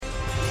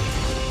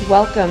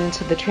Welcome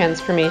to the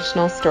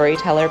Transformational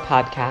Storyteller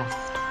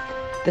Podcast.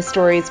 The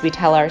stories we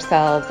tell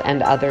ourselves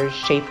and others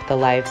shape the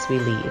lives we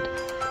lead.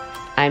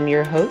 I'm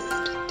your host,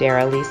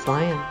 Dara Lise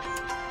Lyons.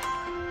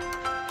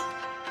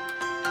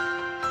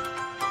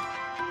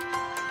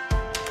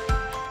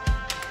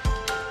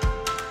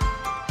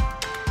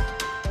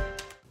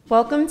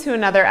 Welcome to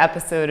another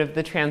episode of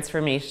the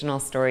Transformational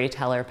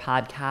Storyteller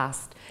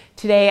Podcast.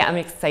 Today, I'm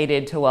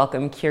excited to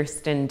welcome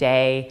Kirsten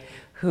Day,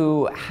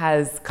 who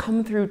has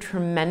come through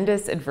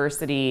tremendous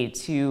adversity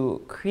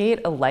to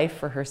create a life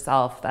for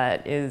herself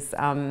that is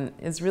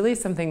really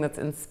something that's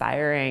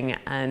inspiring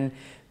and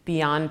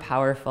beyond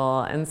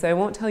powerful. And so I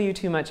won't tell you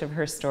too much of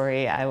her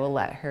story. I will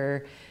let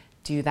her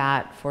do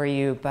that for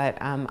you. But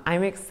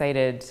I'm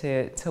excited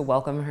to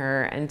welcome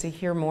her and to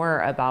hear more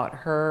about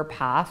her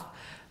path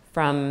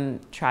from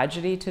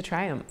tragedy to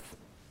triumph.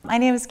 My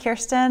name is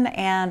Kirsten,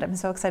 and I'm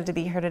so excited to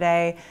be here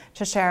today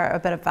to share a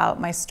bit about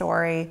my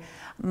story.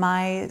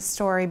 My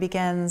story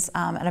begins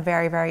at a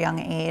very, very young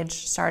age.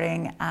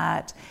 Starting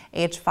at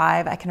age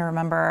 5, I can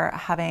remember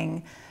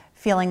having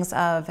feelings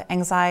of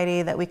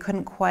anxiety that we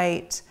couldn't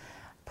quite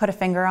put a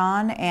finger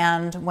on.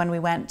 And when we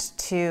went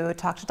to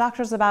talk to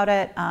doctors about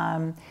it,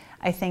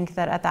 I think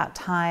that at that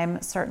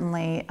time,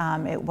 certainly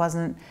it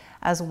wasn't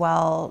as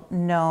well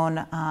known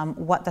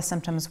what the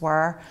symptoms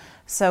were.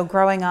 So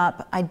growing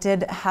up, I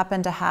did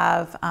happen to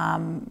have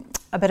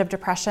a bit of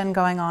depression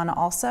going on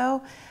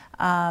also.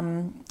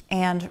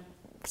 And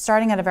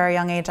starting at a very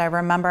young age, I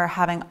remember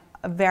having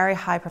very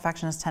high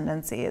perfectionist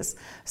tendencies.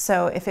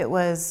 So if it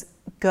was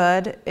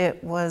good,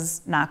 it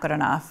was not good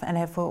enough. And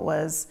if it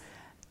was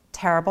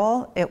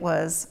terrible, it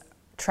was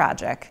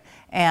tragic.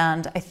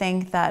 And I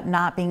think that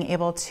not being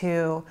able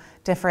to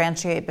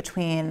differentiate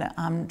between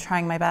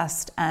trying my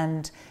best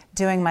and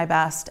doing my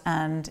best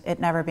and it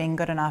never being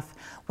good enough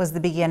was the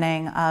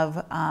beginning of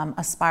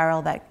a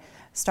spiral that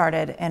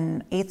started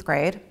in 8th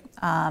grade.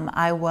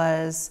 I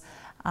was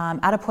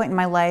at a point in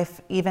my life,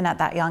 even at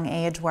that young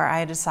age, where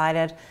I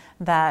decided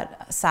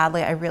that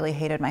sadly I really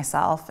hated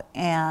myself,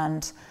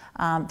 and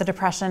the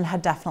depression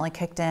had definitely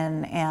kicked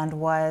in and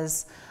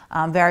was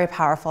very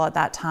powerful at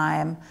that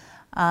time.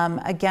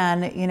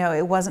 Again,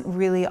 it wasn't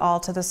really all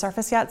to the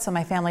surface yet, so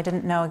my family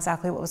didn't know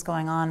exactly what was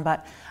going on,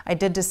 but I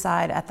did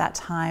decide at that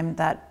time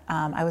that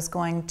I was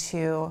going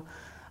to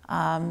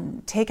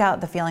take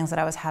out the feelings that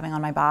I was having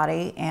on my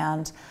body,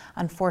 and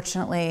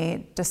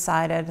unfortunately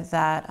decided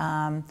that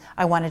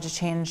I wanted to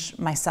change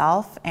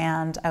myself,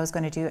 and I was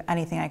going to do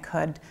anything I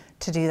could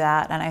to do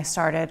that, and I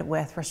started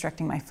with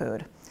restricting my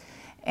food.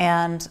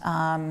 And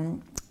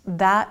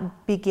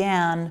that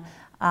began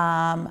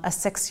a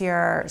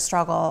 6-year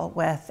struggle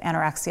with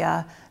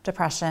anorexia,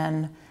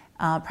 depression,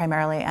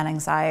 primarily, and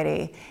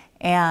anxiety.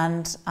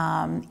 And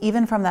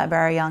even from that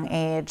very young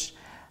age,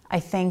 I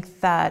think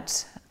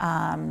that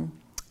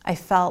I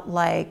felt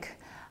like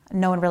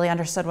no one really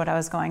understood what I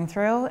was going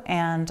through.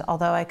 And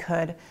although I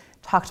could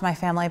talk to my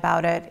family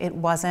about it, it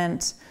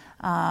wasn't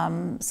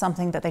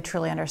something that they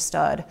truly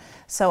understood.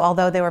 So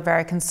although they were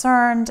very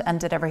concerned and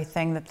did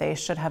everything that they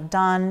should have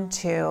done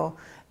to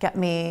get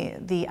me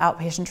the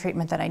outpatient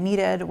treatment that I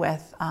needed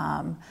with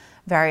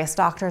various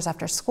doctors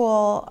after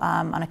school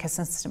on a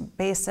consistent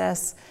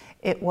basis,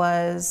 it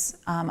was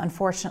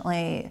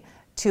unfortunately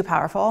too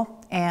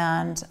powerful,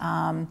 and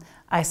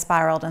I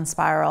spiraled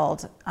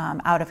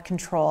out of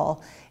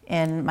control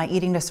in my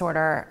eating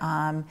disorder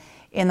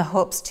in the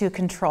hopes to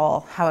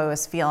control how I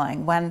was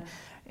feeling, when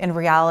in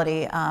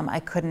reality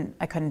I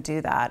couldn't do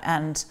that.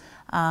 And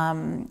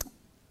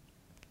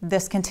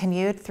this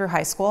continued through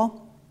high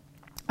school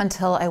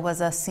until I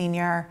was a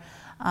senior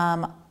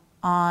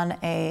on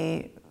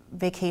a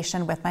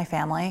vacation with my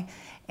family,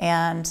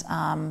 and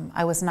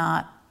I was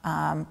not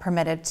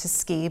permitted to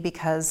ski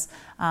because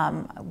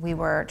we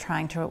were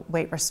trying to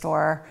weight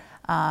restore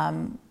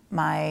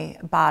my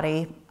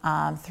body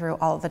through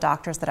all of the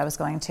doctors that I was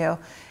going to.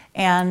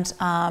 And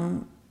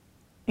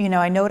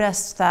I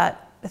noticed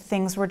that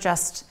things were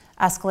just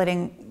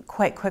escalating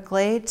quite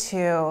quickly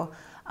to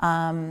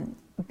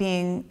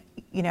being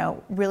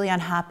really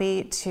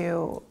unhappy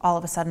to all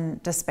of a sudden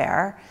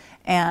despair.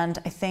 And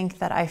I think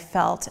that I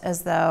felt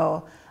as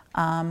though,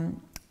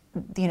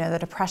 the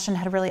depression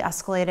had really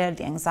escalated,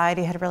 the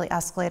anxiety had really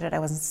escalated, I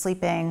wasn't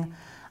sleeping,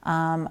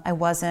 I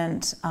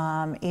wasn't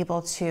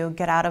able to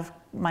get out of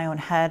my own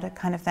head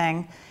kind of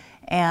thing.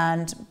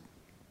 And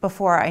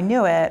before I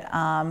knew it,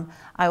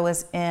 I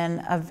was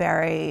in a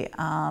very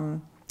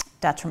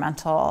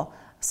detrimental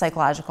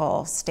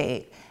psychological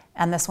state.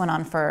 And this went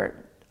on for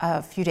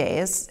a few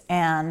days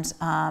and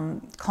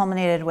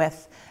culminated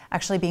with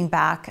actually being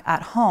back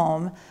at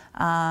home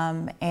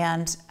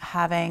and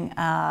having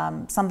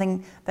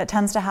something that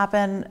tends to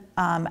happen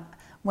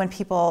when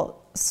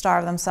people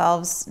starve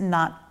themselves,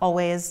 not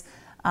always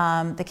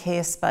the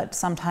case, but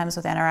sometimes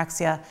with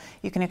anorexia,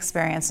 you can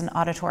experience an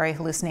auditory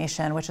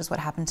hallucination, which is what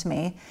happened to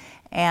me.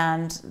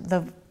 And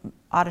the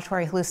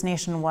auditory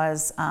hallucination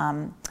was,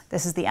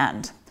 this is the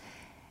end.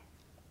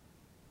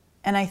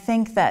 And I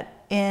think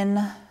that in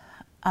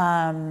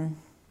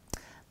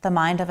the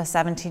mind of a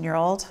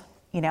 17-year-old,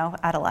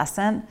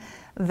 adolescent,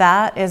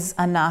 that is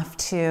enough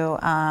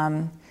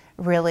to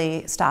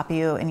really stop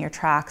you in your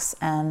tracks.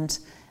 And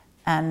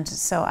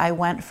so I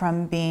went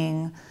from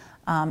being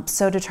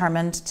so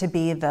determined to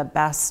be the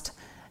best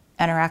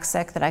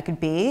anorexic that I could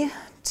be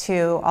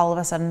to all of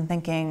a sudden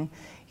thinking,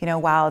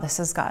 wow, this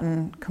has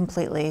gotten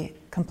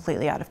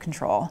completely out of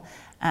control.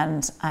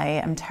 And I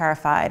am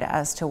terrified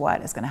as to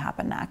what is going to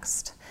happen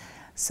next.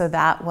 So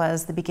that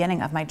was the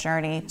beginning of my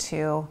journey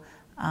to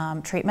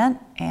treatment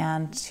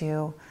and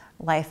to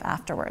life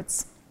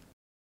afterwards.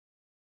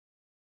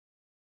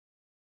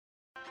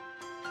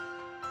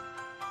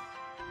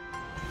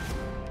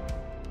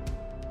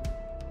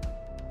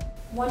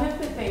 One of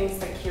the things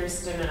that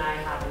Kirsten and I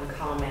have in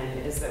common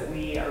is that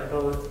we are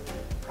both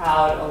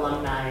proud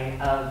alumni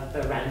of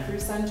the Renfrew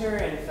Center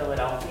in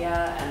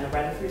Philadelphia, and the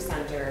Renfrew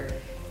Center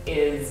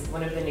is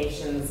one of the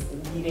nation's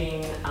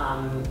leading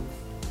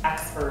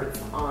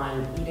experts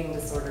on eating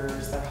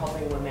disorders. They're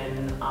helping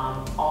women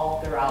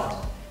all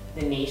throughout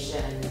the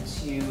nation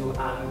to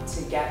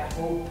get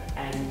hope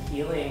and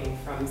healing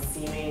from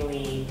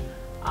seemingly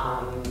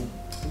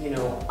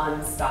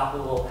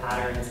unstoppable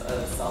patterns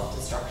of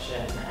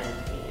self-destruction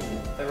and pain.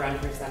 The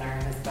Renfrew Center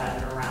has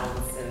been around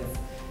since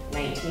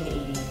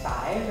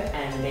 1985,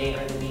 and they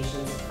are the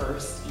nation's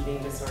first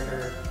eating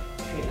disorder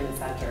treatment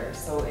center.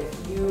 So if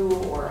you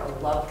or a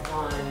loved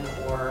one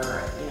or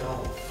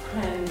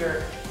friend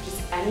or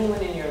just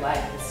anyone in your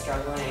life is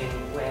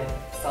struggling with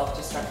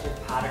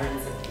self-destructive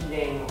patterns of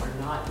eating or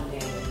not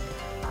eating,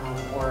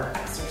 or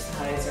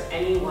exercise, or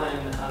any one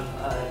of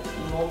a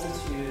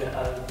multitude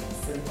of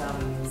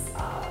symptoms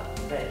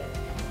that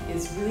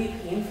is really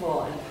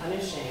painful and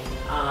punishing,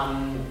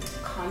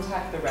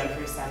 contact the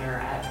Renfrew Center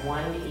at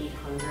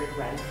 1-800-RENFREW,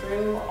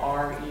 RENFREW,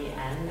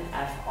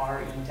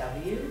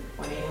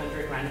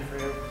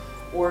 1-800-RENFREW,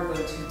 or go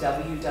to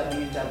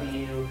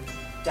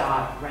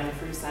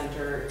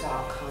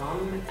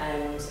www.renfrewcenter.com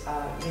and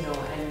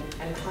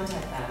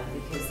contact them,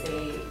 because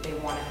they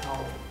want to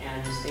help,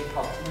 and they've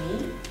helped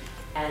me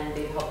and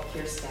they've helped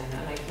Kirsten,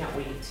 and I can't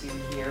wait to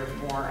hear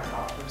more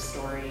about her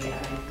story. And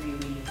I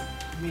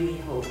really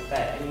hope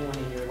that anyone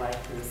in your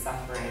life who is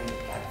suffering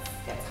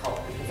gets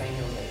help, because I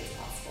know that it's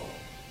possible.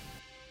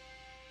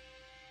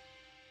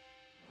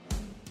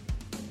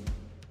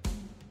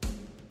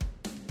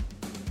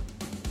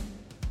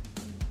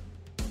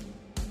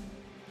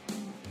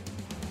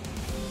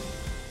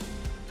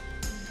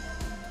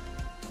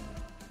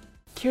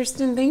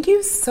 Kirsten, thank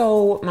you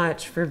so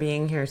much for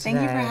being here today.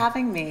 Thank you for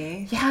having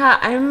me. Yeah,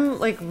 I'm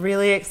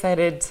really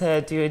excited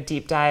to do a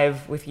deep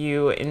dive with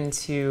you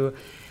into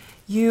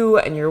you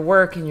and your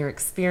work and your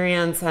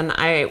experience. And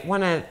I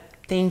want to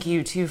thank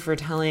you too for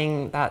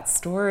telling that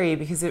story,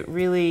 because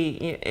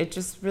it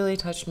just really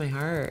touched my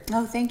heart.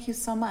 Oh, thank you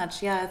so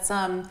much. Yeah,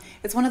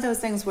 it's one of those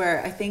things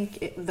where I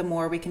think the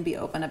more we can be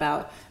open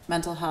about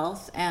mental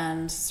health,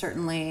 and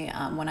certainly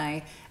when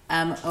I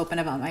am open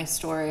about my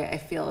story, I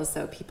feel as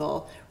though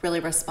people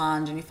really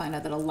respond, and you find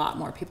out that a lot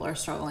more people are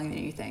struggling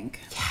than you think.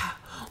 Yeah.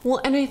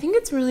 Well, and I think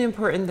it's really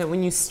important that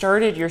when you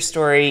started your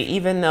story,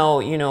 even though,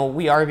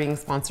 we are being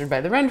sponsored by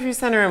the Renfrew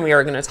Center and we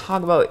are going to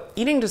talk about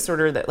eating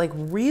disorder, that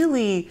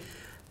really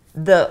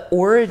the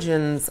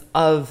origins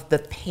of the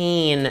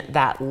pain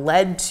that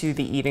led to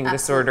the eating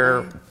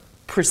disorder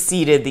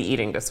preceded the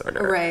eating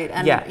disorder. Right.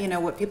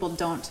 And what people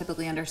don't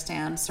typically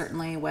understand,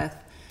 certainly with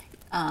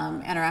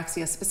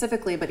anorexia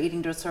specifically, but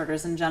eating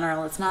disorders in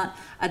general, it's not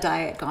a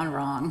diet gone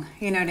wrong.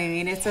 You know what I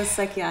mean? It's a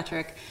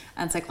psychiatric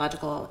and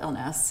psychological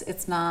illness.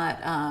 It's not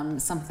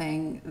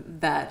something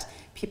that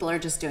people are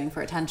just doing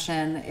for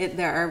attention.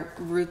 There are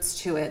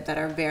roots to it that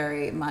are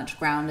very much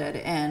grounded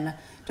in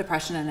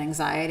depression and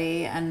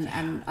anxiety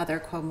and other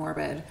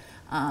comorbid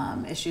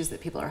issues that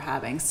people are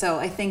having. So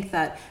I think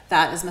that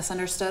is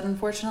misunderstood,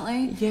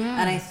 unfortunately. Yeah.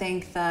 And I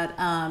think that,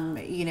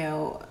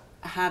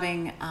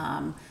 having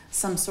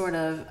some sort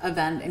of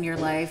event in your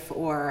life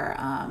or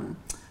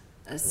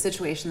a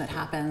situation that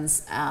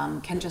happens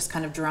can just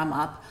kind of drum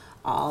up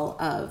all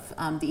of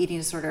the eating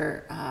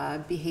disorder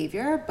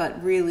behavior,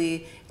 but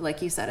really,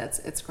 like you said,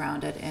 it's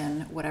grounded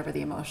in whatever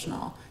the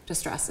emotional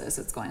distress is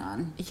that's going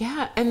on.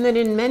 Yeah, and that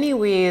in many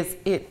ways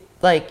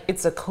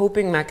it's a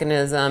coping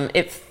mechanism.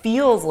 It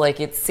feels like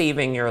it's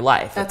saving your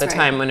life at the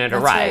time when it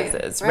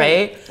arises,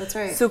 right? That's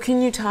right. So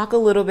can you talk a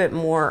little bit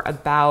more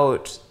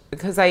about,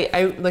 because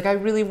I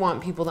really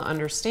want people to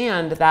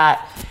understand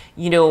that,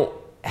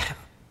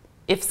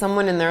 if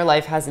someone in their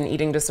life has an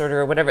eating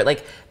disorder or whatever,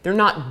 they're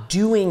not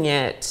doing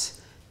it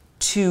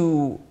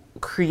to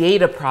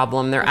create a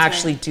problem. They're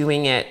actually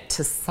doing it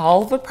to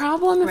solve a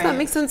problem, if that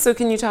makes sense. So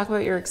can you talk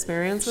about your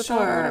experience with that?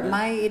 Sure.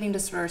 My eating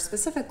disorder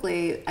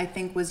specifically, I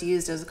think, was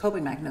used as a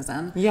coping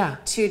mechanism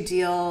to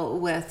deal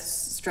with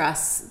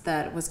stress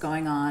that was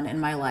going on in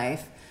my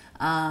life.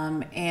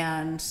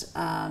 I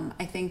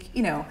think,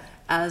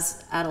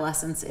 as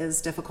adolescence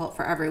is difficult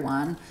for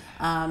everyone,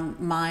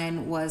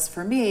 mine was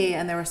for me,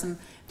 and there were some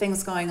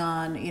things going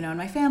on, in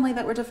my family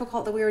that were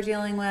difficult that we were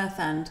dealing with,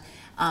 and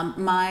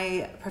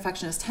my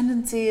perfectionist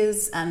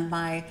tendencies and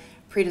my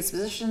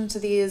predisposition to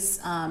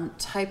these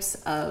types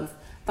of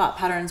thought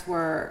patterns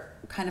were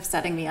kind of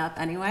setting me up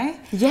anyway.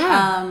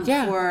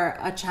 For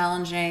a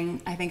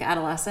challenging, I think,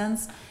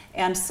 adolescence.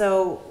 And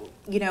so,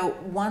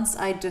 once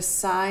I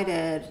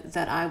decided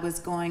that I was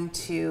going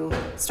to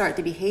start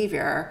the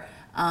behavior,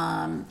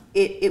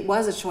 it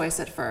was a choice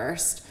at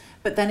first,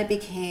 but then it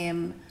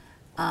became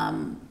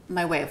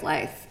my way of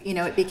life.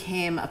 It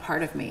became a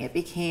part of me. It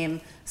became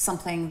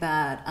something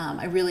that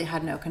I really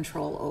had no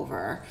control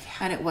over,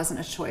 and it wasn't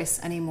a choice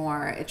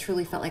anymore. It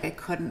truly felt like I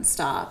couldn't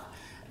stop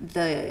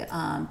the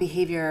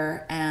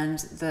behavior and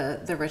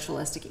the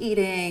ritualistic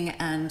eating,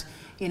 and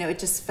it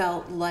just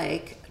felt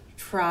like,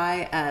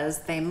 try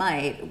as they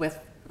might with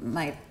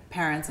my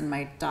parents and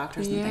my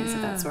doctors and things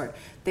of that sort,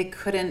 they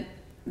couldn't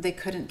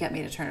get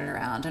me to turn it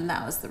around, and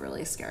that was the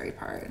really scary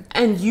part.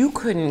 And you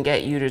couldn't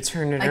get you to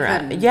turn it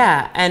around. Couldn't.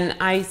 Yeah, and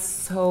I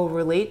so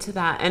relate to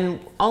that. And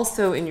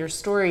also in your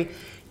story,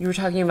 you were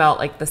talking about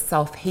like the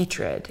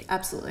self-hatred.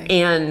 Absolutely.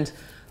 And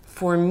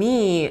for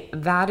me,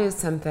 that is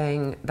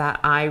something that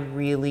I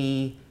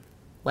really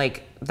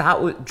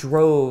that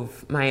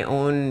drove my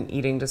own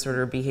eating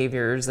disorder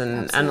behaviors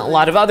and a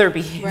lot of other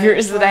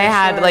behaviors that I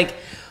had.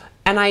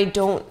 And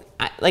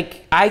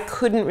I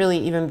couldn't really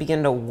even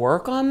begin to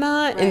work on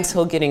that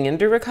until getting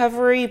into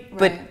recovery.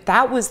 But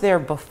that was there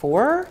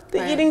before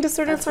the eating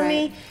disorder for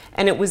me.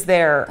 And it was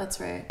there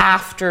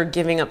after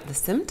giving up the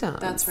symptoms.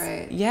 That's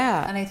right.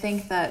 Yeah. And I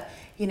think that,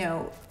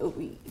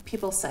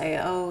 people say,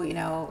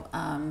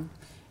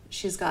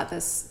 she's got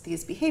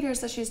these behaviors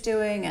that she's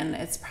doing, and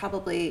it's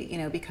probably,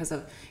 because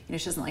of,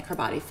 she doesn't like her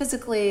body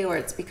physically, or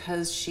it's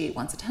because she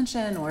wants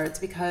attention, or it's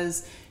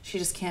because she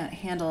just can't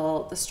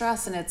handle the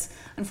stress. And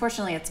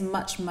unfortunately, it's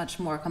much, much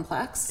more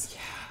complex.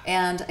 Yeah.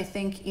 And I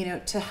think,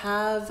 to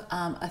have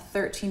a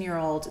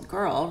 13-year-old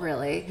girl,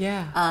 really,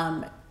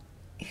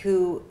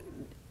 who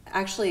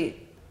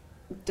actually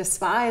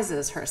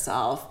despises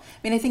herself.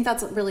 I mean, I think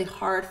that's really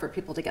hard for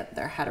people to get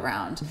their head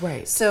around.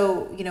 Right.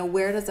 So,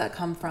 where does that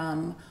come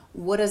from?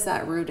 What is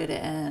that rooted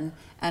in?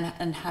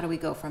 And how do we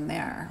go from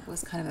there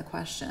was kind of the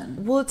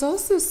question. Well, it's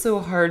also so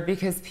hard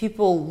because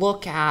people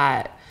look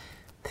at,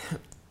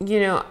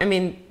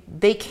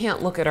 they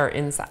can't look at our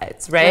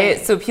insides,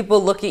 right? So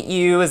people look at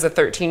you as a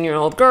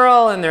 13-year-old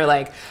girl and they're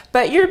like,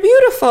 but you're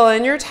beautiful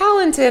and you're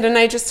talented, and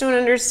I just don't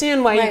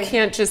understand why you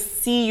can't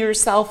just see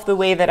yourself the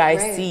way that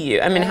I see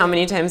you. I mean, how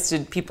many times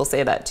did people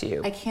say that to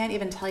you? I can't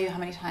even tell you how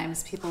many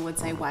times people would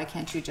say, why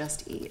can't you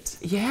just eat?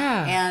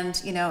 Yeah.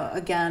 And,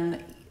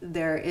 again,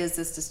 there is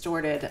this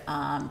distorted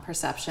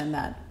perception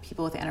that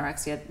people with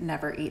anorexia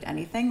never eat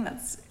anything.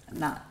 That's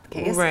not the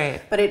case.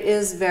 Right. But it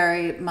is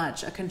very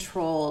much a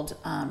controlled,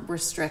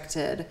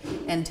 restricted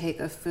intake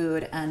of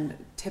food, and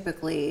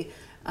typically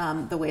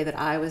the way that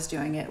I was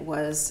doing it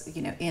was,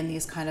 in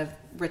these kind of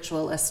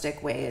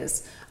ritualistic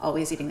ways,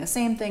 always eating the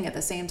same thing at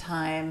the same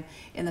time,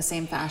 in the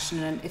same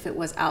fashion. And if it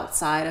was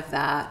outside of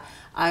that,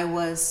 I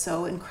was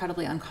so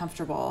incredibly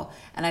uncomfortable,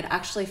 and I'd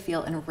actually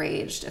feel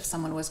enraged if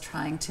someone was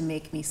trying to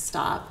make me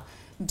stop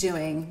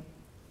doing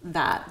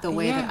that the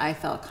way that I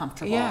felt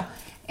comfortable. Yeah.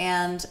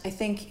 And I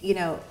think,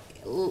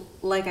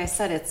 like I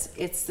said, it's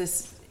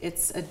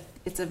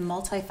a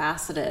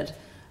multifaceted,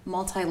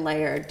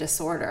 multi-layered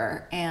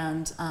disorder,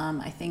 and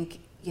I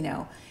think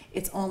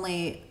it's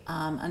only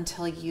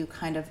until you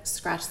kind of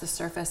scratch the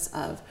surface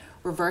of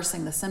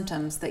reversing the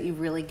symptoms that you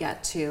really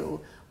get to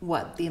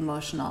what the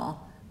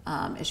emotional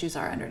issues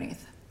are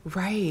underneath.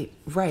 Right,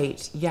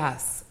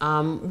 yes.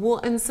 Well,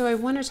 and so I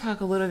want to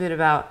talk a little bit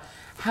about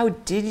how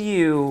did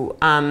you,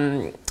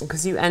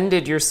 because you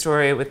ended your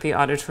story with the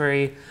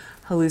auditory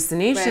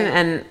hallucination,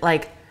 and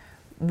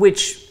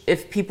which,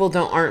 if people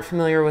aren't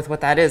familiar with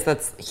what that is,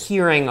 that's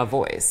hearing a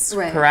voice,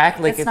 correct?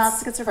 It's not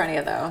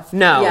schizophrenia, though.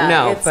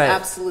 No, it's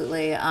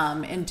absolutely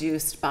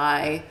induced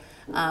by,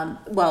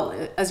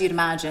 as you'd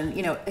imagine,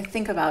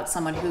 think about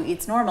someone who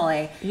eats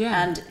normally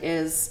and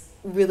is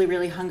really,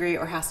 really hungry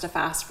or has to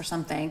fast for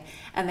something,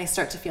 and they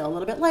start to feel a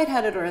little bit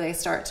lightheaded, or they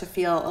start to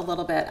feel a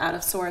little bit out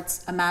of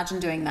sorts. Imagine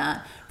doing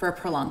that for a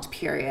prolonged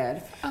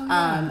period.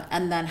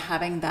 And then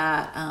having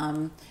that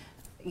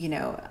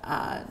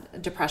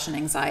depression,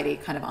 anxiety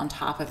kind of on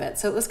top of it.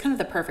 So it was kind of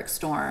the perfect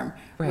storm,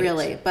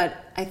 really.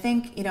 But I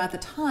think, at the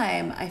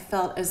time, I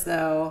felt as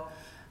though,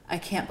 I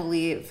can't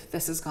believe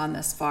this has gone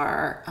this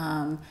far.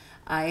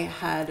 I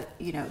had,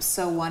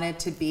 so wanted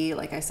to be,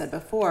 like I said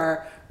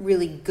before,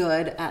 really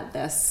good at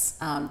this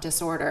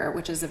disorder,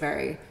 which is a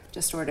very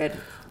distorted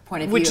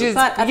point of view.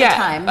 But at the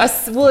time,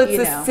 it's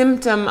a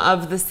symptom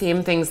of the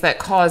same things that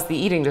cause the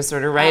eating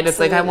disorder, right? Absolutely. It's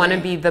like, I want to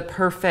be the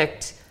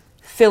perfect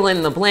fill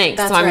in the blank,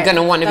 so I'm going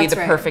to want to be the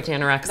perfect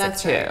anorexic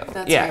too.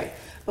 That's right.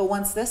 But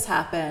once this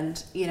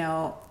happened,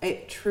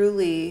 it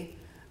truly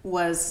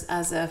was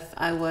as if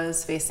I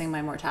was facing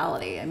my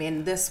mortality. I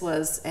mean, this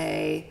was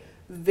a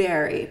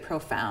very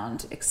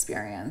profound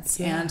experience,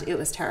 and it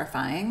was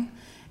terrifying.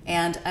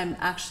 And I'm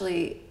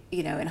actually,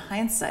 in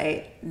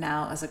hindsight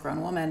now as a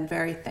grown woman,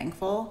 very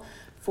thankful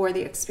for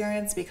the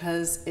experience,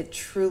 because it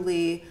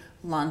truly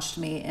launched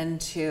me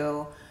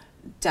into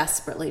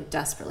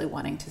desperately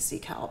wanting to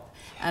seek help.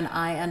 And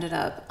I ended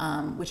up,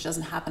 which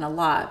doesn't happen a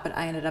lot, but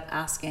I ended up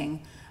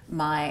asking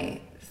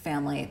my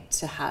family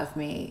to have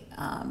me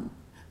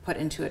put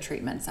into a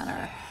treatment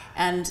center.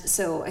 And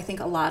so I think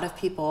a lot of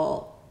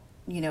people,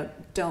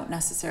 don't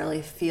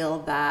necessarily feel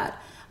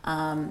that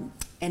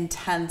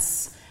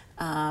intense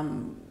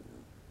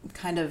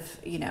kind of,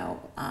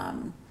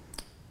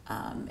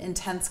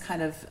 intense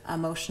kind of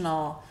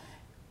emotional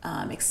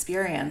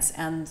experience,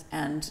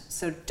 and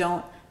so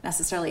don't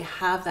necessarily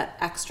have that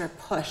extra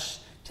push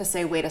to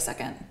say, wait a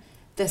second,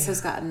 this has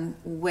gotten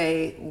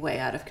way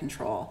out of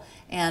control.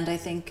 And I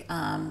think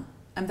I'm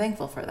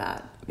thankful for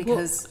that,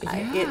 because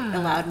it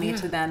allowed me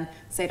to then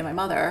say to my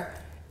mother,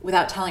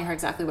 without telling her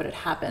exactly what had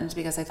happened,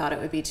 because I thought it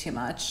would be too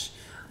much,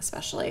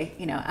 especially,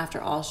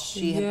 after all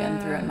she had been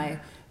through and my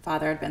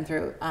father had been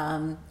through,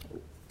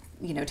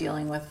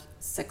 dealing with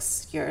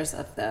 6 years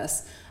of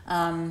this.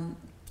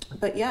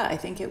 But yeah, I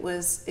think it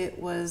was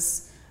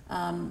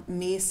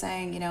me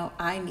saying,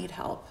 I need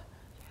help.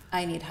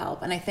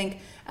 And I think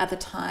at the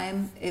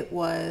time it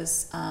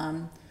was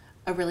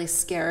a really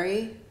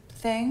scary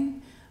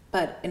thing,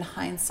 but in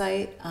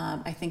hindsight,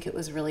 I think it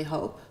was really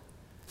hope.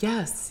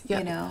 Yes.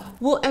 Yeah.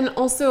 Well, and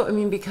also,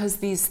 because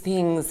these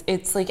things,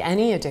 it's like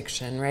any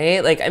addiction,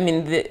 right? Like,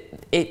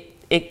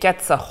 it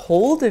gets a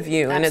hold of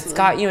you. Absolutely. And it's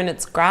got you in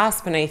its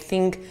grasp. And I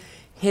think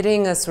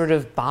hitting a sort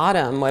of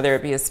bottom, whether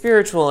it be a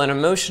spiritual, an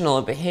emotional,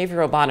 a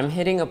behavioral bottom,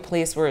 hitting a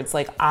place where it's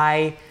like,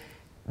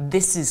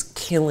 this is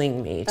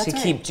killing me to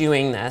keep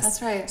doing this.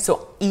 That's right.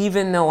 So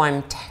even though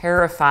I'm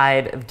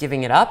terrified of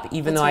giving it up,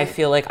 even though I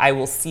feel like I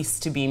will cease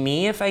to be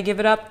me if I give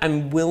it up,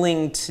 I'm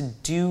willing to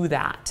do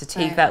that, to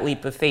take that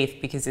leap of faith,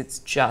 because it's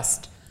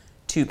just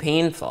too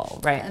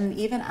painful, right? And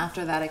even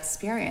after that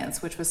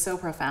experience, which was so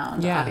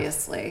profound,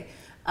 obviously,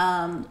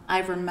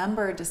 I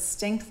remember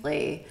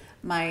distinctly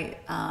my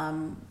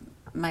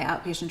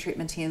outpatient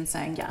treatment team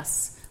saying,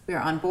 yes, we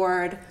are on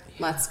board.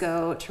 Let's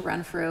go to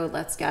Renfrew.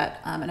 Let's get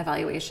an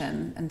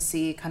evaluation and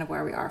see kind of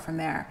where we are from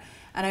there.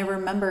 And I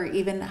remember,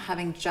 even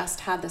having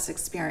just had this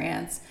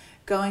experience,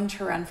 going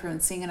to Renfrew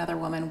and seeing another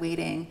woman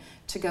waiting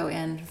to go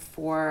in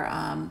for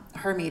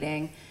her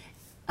meeting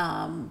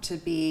to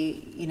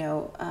be,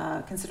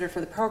 considered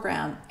for the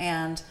program.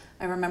 And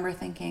I remember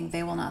thinking,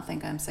 they will not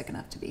think I'm sick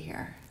enough to be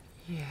here.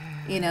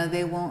 Yeah.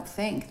 They won't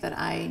think that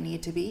I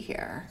need to be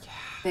here. Yeah.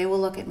 They will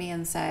look at me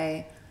and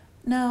say,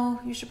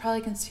 no, you should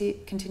probably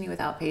continue with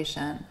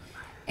outpatient.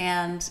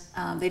 And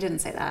they didn't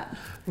say that.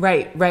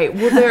 Right.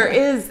 Well, there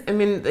is,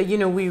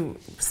 we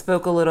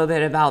spoke a little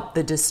bit about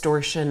the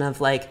distortion of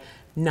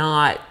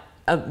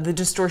the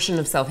distortion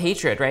of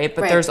self-hatred, right?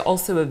 But there's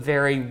also a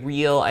very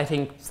real, I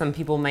think some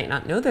people might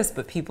not know this,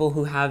 but people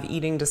who have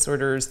eating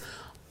disorders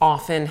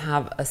often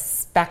have a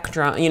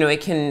spectrum.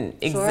 It can,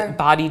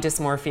 body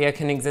dysmorphia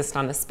can exist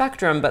on a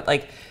spectrum, but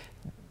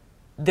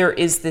there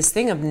is this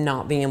thing of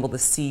not being able to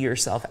see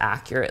yourself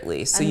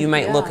accurately. So you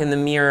might look in the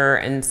mirror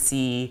and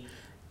see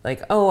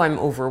I'm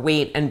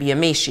overweight and be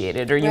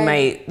emaciated, or you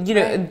might,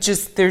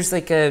 just there's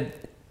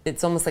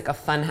it's almost like a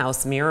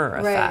funhouse mirror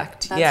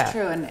effect. That's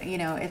true. And,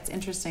 it's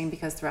interesting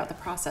because throughout the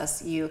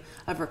process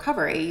of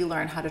recovery, you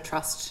learn how to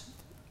trust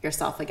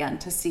yourself again,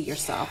 to see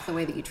yourself the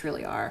way that you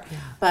truly are. Yeah.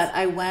 But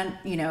I went,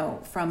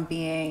 from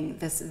being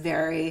this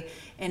very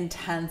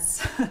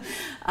intense,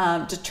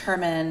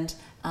 determined,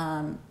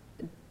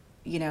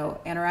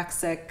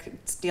 anorexic,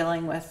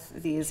 dealing with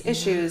these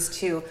issues,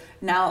 to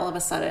now all of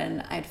a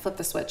sudden I'd flipped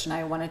the switch and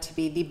I wanted to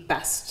be the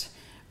best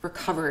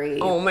recovery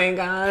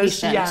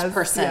patient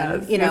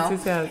person,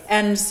 Yes.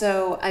 And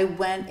so I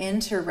went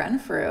into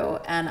Renfrew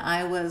and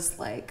I was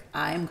like,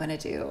 I'm going to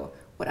do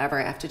whatever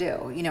I have to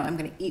do. I'm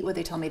going to eat what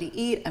they tell me to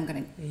eat. I'm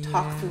going to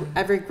talk through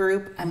every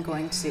group. I'm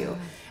going to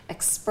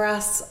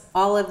express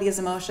all of these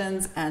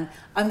emotions, and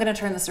I'm going to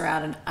turn this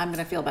around, and I'm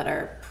going to feel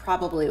better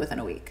probably within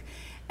a week.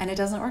 And it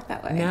doesn't work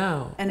that way.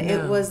 No.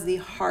 It was the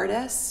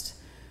hardest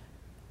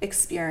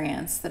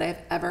experience that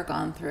I've ever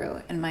gone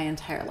through in my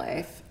entire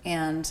life.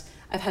 And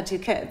I've had 2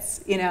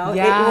 kids, it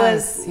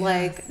was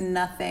like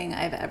nothing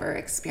I've ever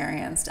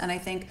experienced. And I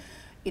think,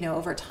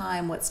 over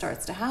time, what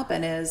starts to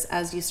happen is,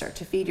 as you start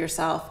to feed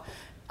yourself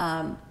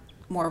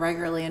more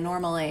regularly and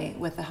normally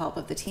with the help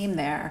of the team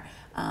there,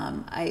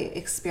 I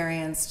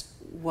experienced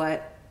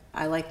what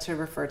I like to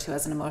refer to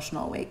as an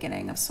emotional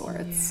awakening of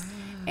sorts.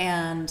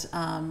 And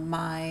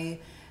my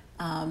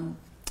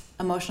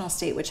emotional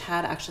state, which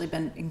had actually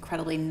been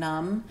incredibly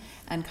numb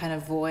and kind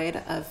of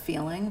void of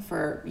feeling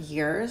for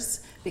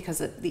years because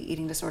the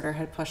eating disorder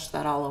had pushed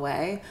that all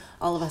away,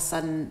 all of a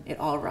sudden it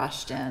all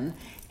rushed in,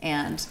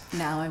 and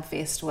now I'm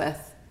faced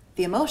with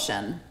the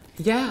emotion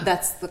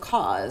that's the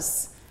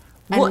cause.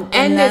 And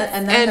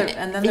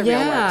then the real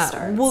work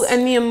starts. Well,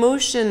 and the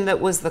emotion that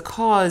was the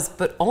cause,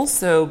 but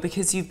also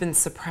because you've been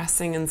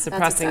suppressing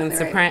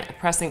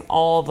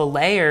all the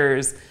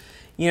layers,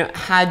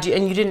 and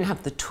you didn't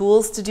have the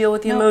tools to deal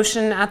with the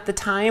emotion at the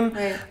time,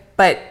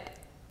 but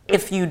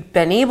if you'd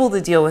been able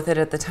to deal with it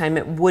at the time,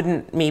 it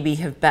wouldn't maybe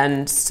have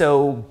been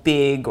so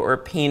big or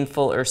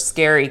painful or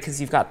scary because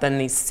you've got then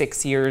these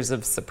 6 years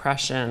of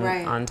suppression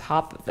on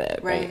top of it.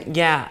 Right.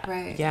 Yeah.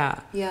 Right. Yeah.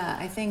 Yeah.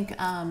 I think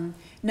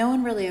no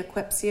one really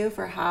equips you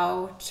for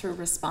how to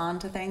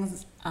respond to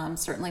things,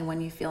 certainly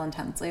when you feel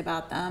intensely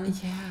about them.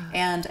 Yeah.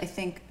 And I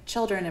think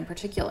children in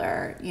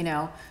particular,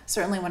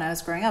 certainly when I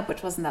was growing up,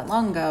 which wasn't that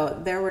long ago,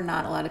 there were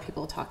not a lot of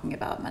people talking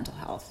about mental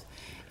health.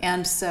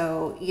 And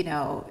so,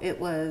 it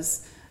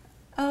was,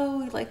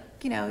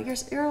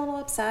 you're a little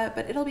upset,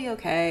 but it'll be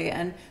okay.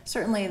 And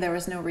certainly there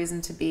was no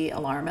reason to be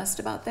alarmist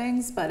about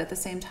things. But at the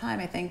same time,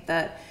 I think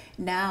that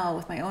now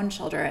with my own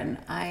children,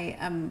 I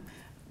am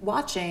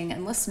watching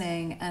and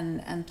listening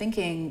and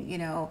thinking,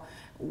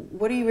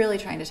 what are you really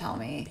trying to tell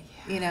me?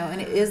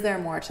 And is there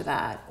more to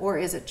that? Or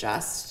is it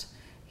just,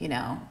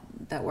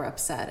 that we're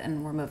upset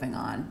and we're moving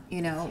on,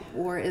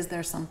 or is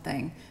there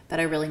something that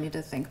I really need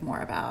to think more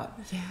about?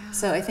 Yeah.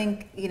 So I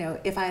think,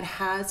 if I had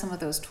had some of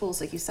those tools,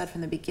 like you said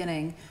from the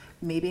beginning,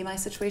 maybe my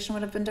situation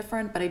would have been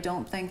different, but I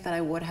don't think that I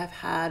would have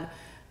had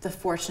the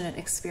fortunate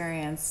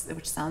experience,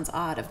 which sounds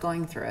odd, of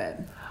going through it.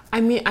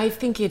 I mean, I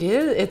think it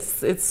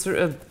is. It's sort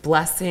of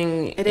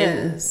blessing in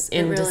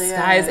really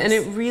disguise. is. And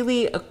it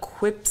really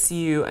equips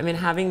you. I mean,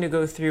 having to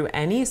go through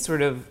any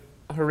sort of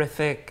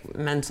horrific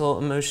mental,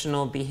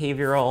 emotional,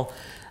 behavioral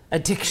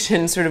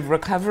addiction sort of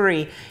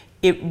recovery,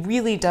 it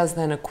really does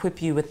then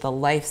equip you with the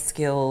life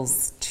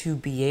skills to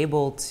be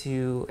able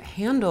to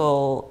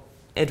handle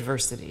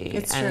adversity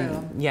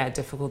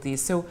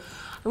difficulties. So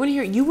I want to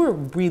hear, you were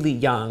really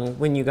young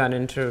when you got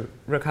into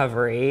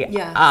recovery.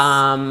 Yes.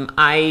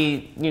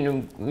 I,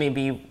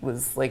 maybe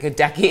was like a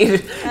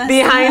decade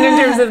behind in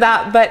terms of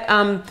that. But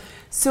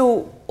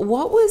so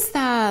what was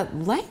that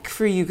like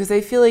for you? Because I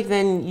feel like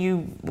then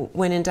you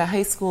went into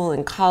high school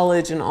and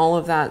college and all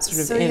of that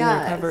sort of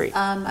recovery.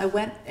 I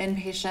went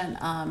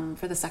inpatient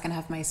for the second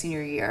half of my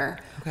senior year.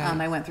 Okay.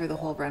 I went through the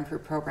whole Renfrew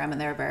program, and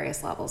there are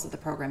various levels of the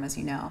program, as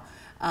you know.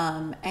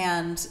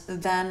 And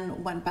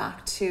then went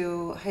back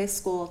to high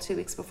school 2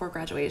 weeks before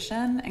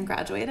graduation and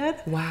graduated.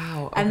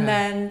 Wow. Okay. And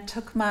then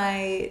took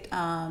my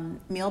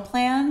meal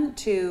plan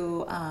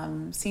to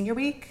senior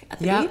week at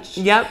the beach.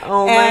 Yep.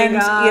 Oh my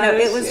gosh. And,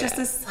 it was just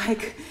this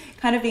like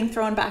kind of being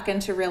thrown back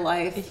into real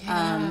life.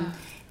 Yeah.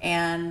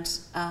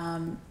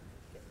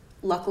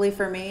 Luckily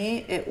for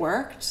me, it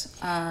worked.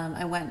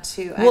 I went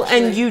to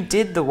and you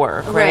did the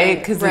work, right?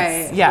 Because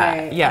right.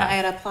 And I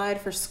had applied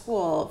for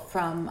school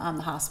from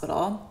the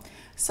hospital.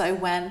 So I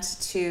went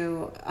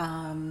to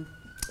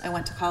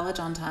college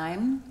on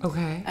time.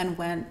 Okay. And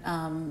went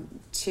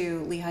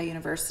to Lehigh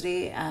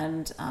University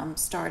and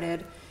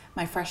started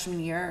my freshman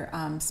year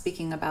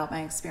speaking about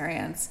my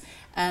experience.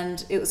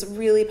 And it was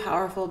really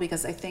powerful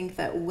because I think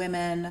that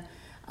women,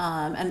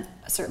 and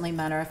certainly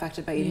men, are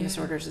affected by eating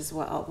disorders as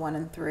well. 1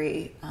 in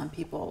 3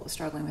 people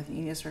struggling with an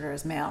eating disorder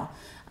is male.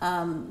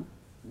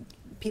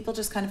 People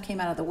just kind of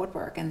came out of the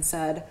woodwork and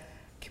said,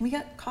 can we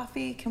get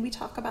coffee? Can we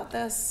talk about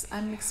this?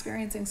 I'm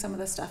experiencing some of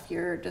the stuff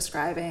you're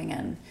describing,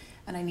 and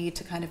I need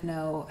to kind of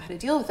know how to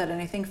deal with it. And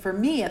I think for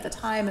me at the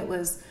time, it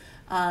was,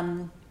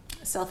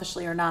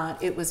 selfishly or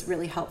not, it was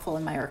really helpful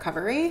in my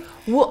recovery.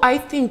 Well, I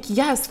think,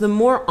 yes, the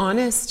more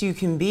honest you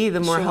can be, the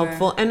more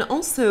helpful. And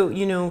also,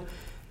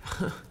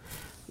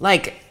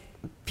 like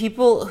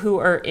people who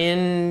are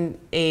in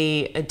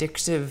a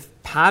addictive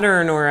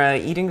pattern or a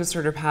eating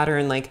disorder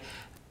pattern, like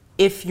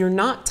if you're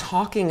not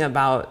talking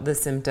about the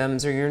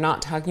symptoms or you're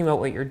not talking about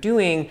what you're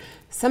doing,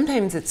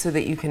 sometimes it's so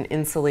that you can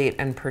insulate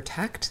and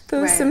protect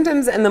those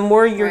symptoms. And the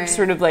more you're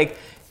sort of like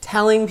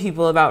telling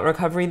people about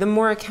recovery, the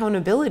more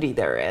accountability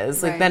there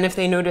is. Like then if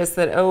they notice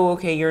that, oh,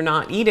 okay, you're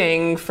not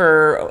eating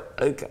for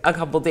a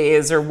couple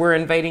days, or we're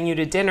inviting you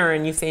to dinner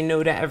and you say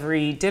no to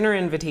every dinner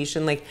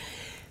invitation, like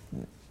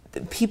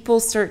people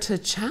start to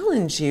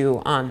challenge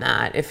you on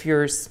that if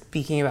you're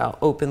speaking about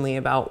openly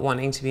about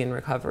wanting to be in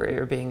recovery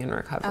or being in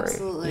recovery.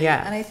 Absolutely.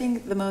 Yeah. And I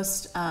think the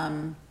most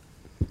kind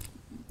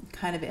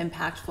of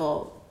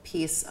impactful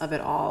piece of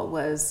it all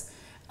was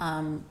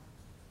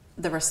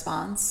the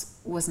response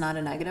was not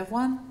a negative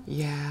one.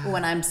 Yeah.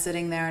 When I'm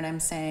sitting there and I'm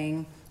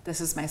saying, this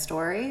is my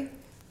story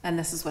and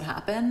this is what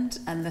happened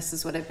and this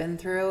is what I've been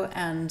through,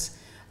 and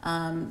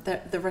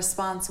the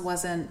response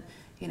wasn't,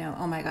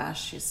 oh my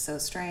gosh, she's so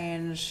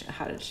strange.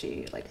 How did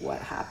she, what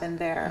happened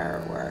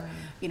there? Or,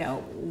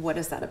 what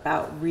is that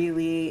about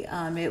really?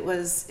 It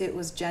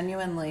was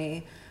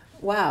genuinely,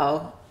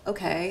 wow,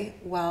 okay,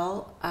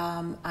 well,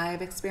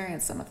 I've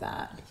experienced some of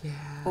that. Yeah.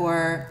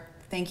 Or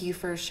thank you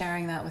for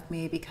sharing that with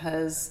me,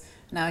 because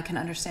now I can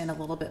understand a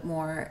little bit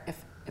more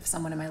if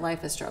someone in my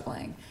life is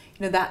struggling.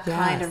 That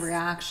kind of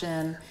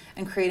reaction,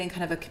 and creating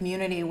kind of a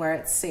community where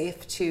it's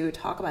safe to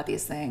talk about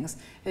these things,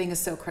 I think is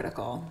so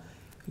critical.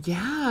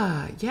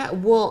 Yeah.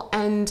 Well,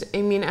 and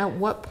I mean, at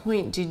what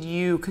point did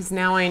you, because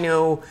now I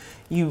know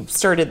you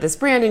started this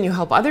brand and you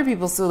help other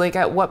people, so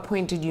at what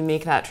point did you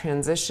make that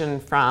transition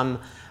from,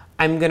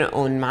 I'm going to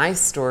own my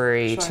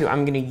story Sure. to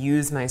I'm going to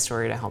use my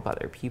story to help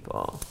other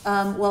people?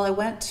 Well, I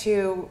went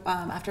to,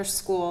 after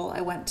school,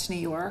 I went to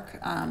New York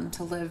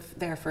to live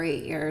there for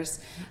 8 years.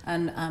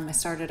 And I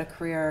started a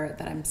career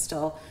that I'm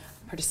still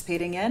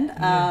participating in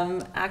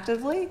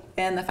actively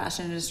in the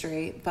fashion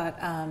industry. But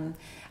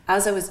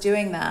as I was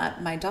doing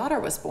that, my daughter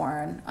was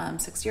born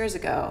 6 years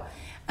ago.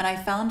 And I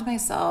found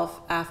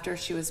myself, after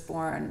she was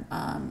born,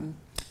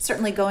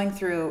 certainly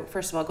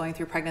first of all, going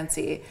through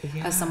pregnancy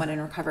as someone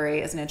in recovery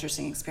is an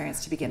interesting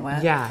experience to begin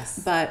with.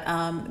 Yes. But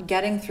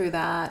getting through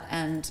that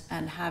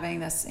and having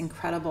this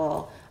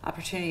incredible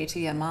opportunity to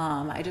be a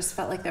mom, I just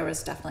felt like there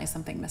was definitely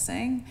something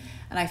missing.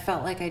 And I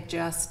felt like I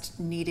just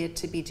needed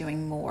to be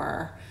doing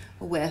more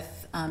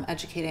with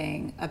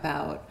educating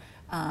about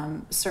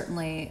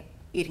certainly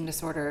eating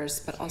disorders,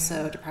 but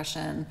also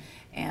depression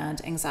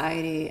and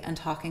anxiety, and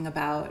talking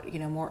about,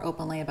 more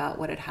openly about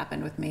what had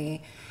happened with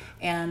me.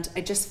 And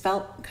I just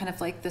felt kind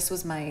of like this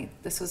was my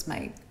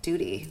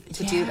duty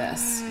to do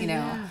this,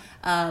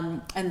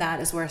 and that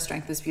is where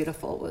Strength is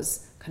Beautiful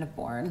was kind of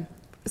born.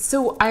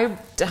 So I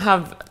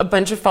have a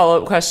bunch of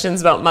follow-up questions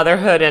about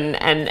motherhood, and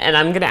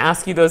I'm going to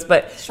ask you those,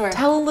 but Sure.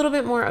 Tell a little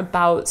bit more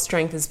about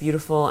Strength is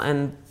Beautiful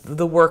and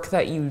the work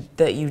that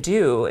you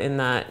do in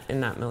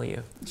that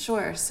milieu.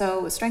 Sure.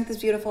 So Strength is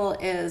Beautiful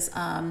is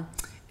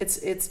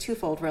it's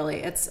twofold, really.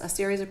 It's a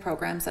series of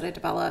programs that I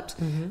developed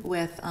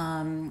with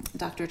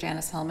Dr.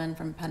 Janice Hillman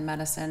from Penn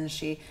Medicine.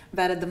 She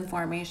vetted them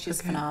for me.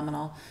 She's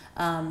phenomenal,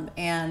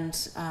 and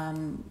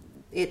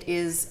it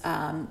is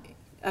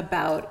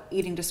about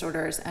eating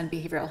disorders and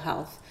behavioral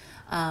health.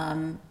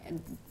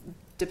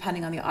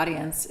 Depending on the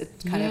audience, it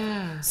kind of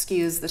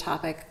skews the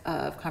topic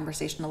of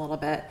conversation a little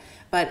bit,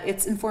 but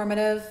it's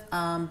informative,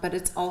 but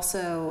it's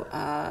also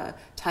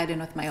tied in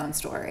with my own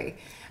story.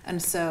 And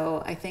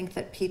so I think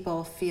that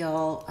people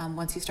feel,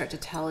 once you start to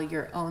tell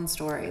your own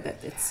story,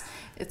 that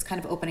it's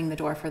kind of opening the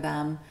door for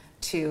them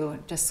to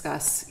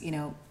discuss,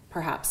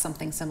 perhaps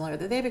something similar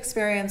that they've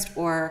experienced,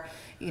 or,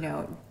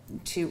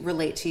 to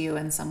relate to you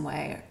in some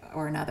way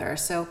or another.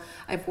 So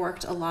I've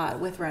worked a lot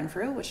with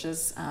Renfrew, which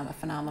is a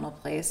phenomenal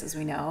place, as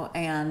we know,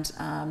 and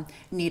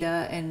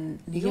NEDA in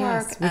New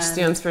York. Which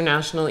stands for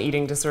National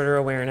Eating Disorder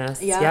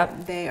Awareness.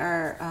 Yep. They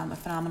are a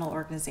phenomenal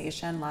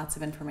organization, lots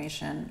of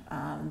information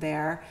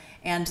there.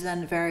 And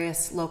then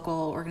various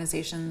local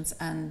organizations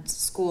and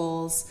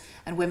schools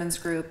and women's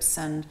groups.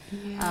 And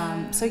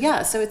so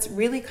it's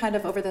really kind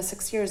of over the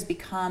 6 years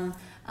become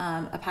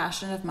a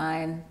passion of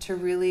mine to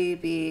really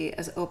be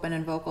as open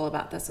and vocal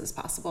about this as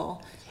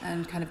possible,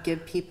 and kind of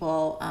give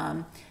people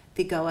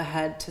the go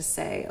ahead to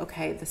say,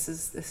 okay, this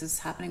is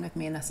happening with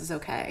me, and this is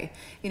okay.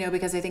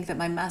 Because I think that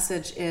my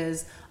message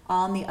is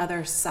on the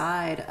other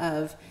side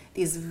of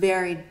these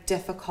very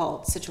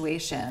difficult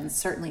situations.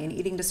 Certainly an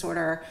eating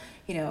disorder,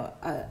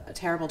 a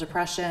terrible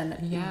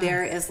depression,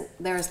 there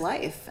is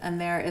life, and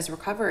there is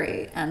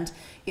recovery. And,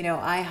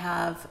 I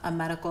have a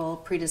medical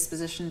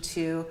predisposition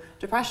to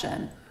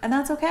depression, and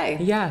that's okay.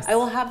 Yes. I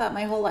will have that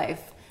my whole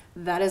life.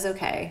 That is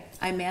okay.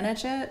 I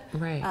manage it.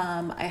 Right.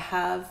 I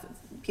have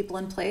people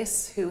in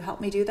place who help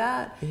me do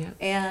that.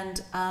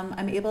 And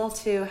I'm able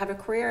to have a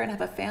career and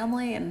have a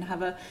family and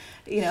have a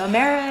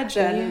marriage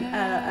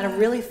and a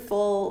really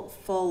full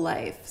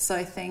life. So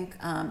I think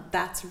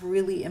that's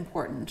really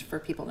important for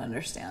people to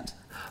understand.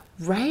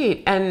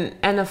 Right.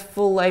 And a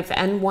full life,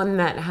 and one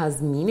that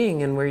has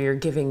meaning, and where you're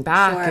giving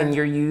back and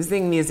you're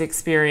using these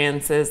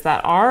experiences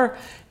that are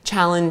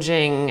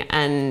challenging,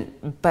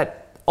 but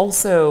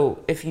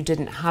also, if you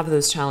didn't have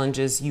those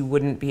challenges, you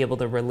wouldn't be able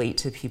to relate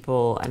to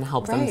people and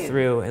help them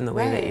through in the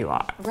way that you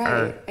are.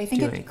 Right. I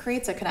think it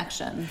creates a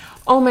connection.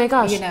 Oh my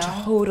gosh,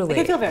 totally.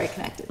 I feel very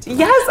connected to you.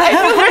 Yes, I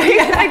feel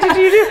very connected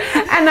to you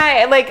too. And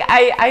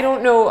I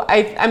don't know,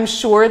 I'm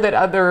sure that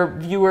other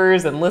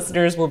viewers and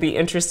listeners will be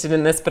interested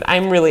in this, but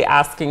I'm really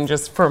asking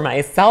just for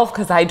myself,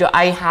 because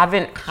I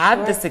haven't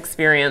had this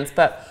experience.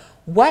 But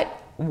what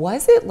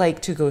was it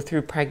like to go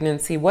through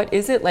pregnancy? What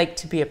is it like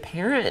to be a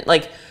parent?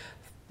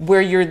 Where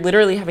you're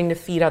literally having to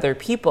feed other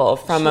people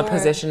from a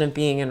position of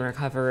being in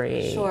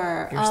recovery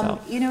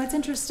yourself. It's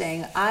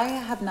interesting. I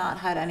have not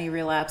had any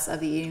relapse of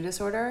the eating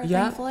disorder,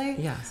 thankfully.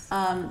 Yes.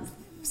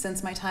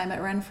 Since my time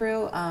at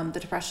Renfrew, the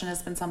depression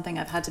has been something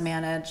I've had to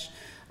manage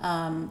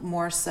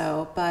more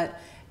so. But,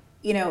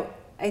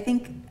 I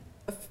think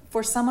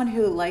for someone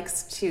who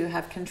likes to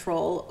have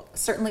control,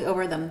 certainly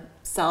over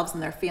themselves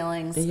and their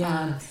feelings,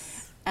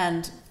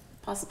 and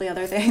possibly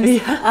other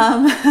things,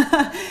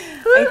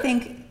 I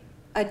think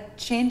a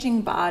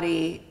changing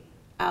body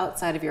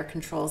outside of your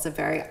control is a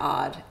very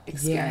odd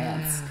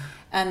experience.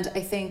 And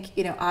I think,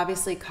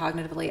 obviously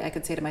cognitively, I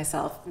could say to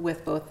myself,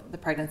 with both the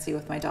pregnancy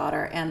with my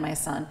daughter and my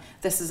son,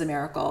 this is a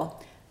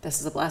miracle. This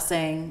is a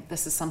blessing.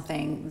 This is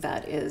something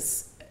that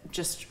is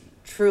just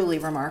truly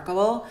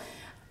remarkable.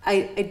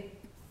 I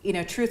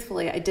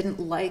truthfully, I didn't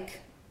like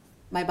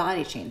my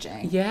body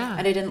changing. Yeah.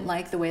 And I didn't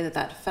like the way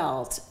that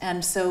felt.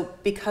 And so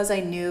because I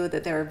knew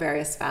that there were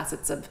various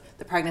facets of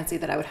the pregnancy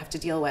that I would have to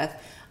deal with,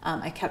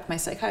 I kept my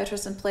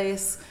psychiatrist in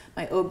place.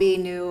 My OB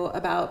knew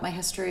about my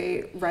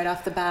history right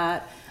off the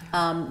bat.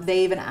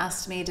 They even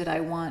asked me, did I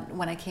want,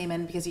 when I came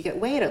in, because you get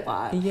weighed a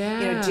lot,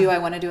 do I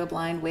want to do a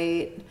blind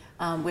weight,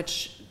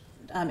 which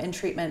in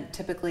treatment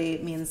typically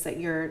means that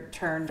you're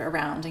turned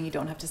around and you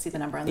don't have to see the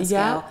number on the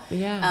scale.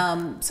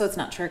 So it's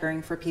not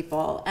triggering for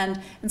people. And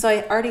so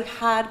I already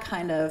had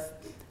kind of,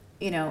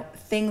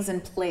 things in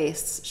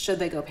place should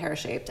they go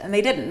pear-shaped, and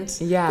they didn't,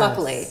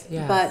 luckily.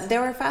 But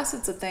there were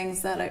facets of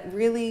things that I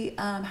really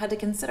had to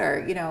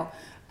consider.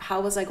 How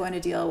was I going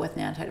to deal with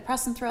an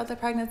antidepressant throughout the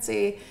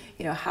pregnancy?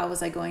 How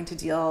was I going to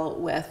deal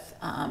with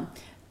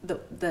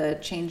the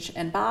change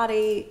in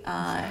body,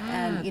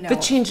 and the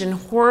change in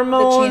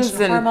hormones,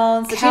 the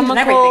change in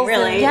everything,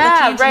 really.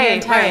 The change in your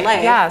entire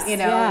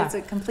life. It's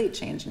a complete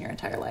change in your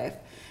entire life.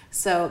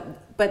 So,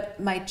 but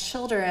my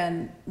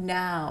children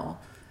now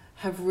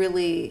have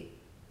really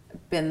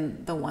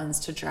been the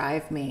ones to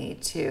drive me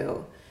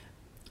to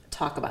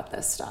talk about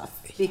this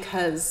stuff,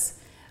 because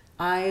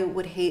I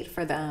would hate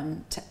for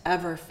them to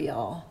ever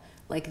feel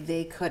like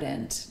they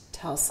couldn't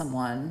tell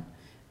someone,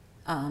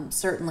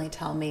 certainly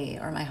tell me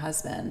or my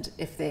husband,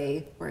 if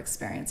they were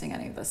experiencing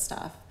any of this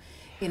stuff,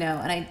 and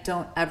I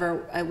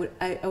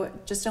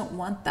just don't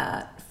want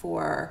that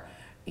for,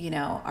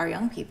 our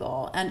young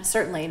people, and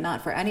certainly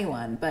not for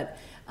anyone, but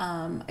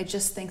I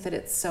just think that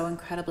it's so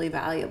incredibly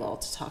valuable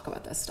to talk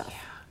about this stuff.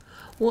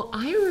 Well,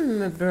 I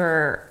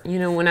remember,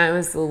 when I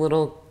was a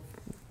little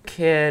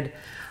kid,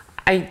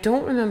 I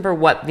don't remember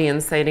what the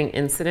inciting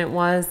incident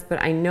was,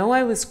 but I know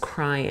I was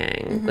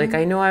crying. Like,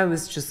 I know I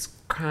was just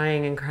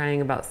crying and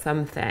crying about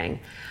something.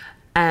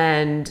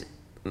 And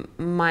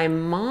my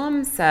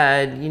mom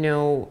said,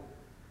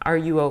 are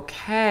you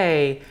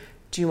okay?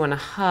 Do you want a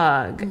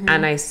hug?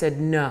 And I said,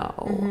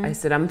 no. I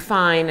said, I'm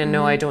fine, and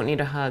no, I don't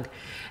need a hug.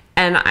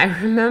 And I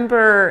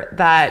remember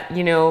that,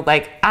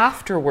 like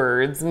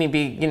afterwards,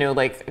 maybe,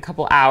 like a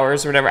couple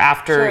hours or whatever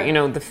after,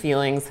 the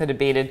feelings had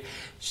abated,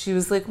 she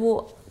was like,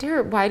 well,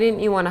 dear, why didn't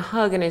you want a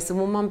hug? And I said,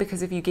 well, Mom,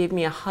 because if you gave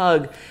me a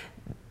hug,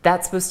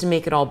 that's supposed to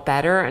make it all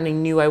better. And I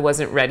knew I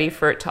wasn't ready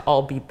for it to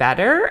all be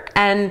better.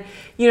 And,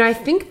 I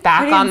think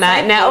back on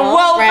that now.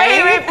 Well,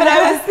 right. But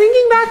I was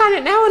thinking back on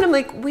it now, and I'm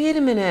like, wait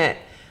a minute.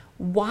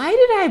 Why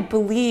did I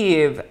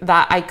believe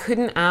that I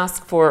couldn't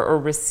ask for or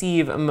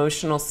receive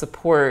emotional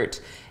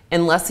support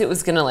unless it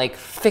was going to like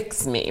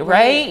fix me,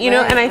 right?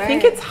 And I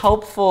think it's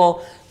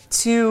helpful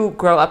to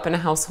grow up in a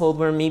household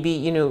where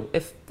maybe,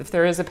 if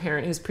there is a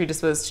parent who's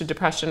predisposed to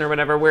depression or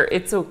whatever, where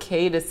it's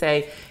okay to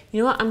say,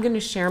 you know what, I'm going to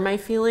share my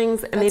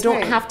feelings, and they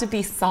don't have to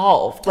be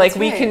solved. Like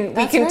we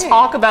can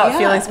talk about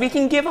feelings. We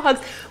can give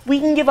hugs. We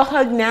can give a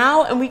hug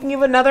now, and we can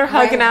give another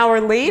hug an hour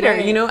later,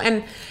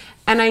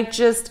 and I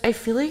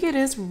feel like it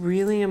is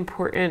really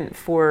important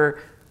for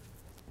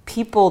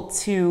people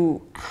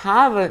to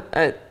have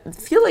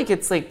feel like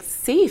it's like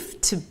safe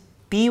to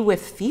be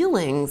with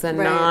feelings and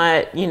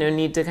not,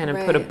 need to kind of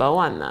put a bow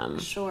on them.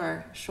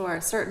 Sure.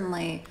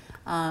 Certainly,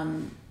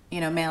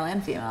 male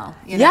and female.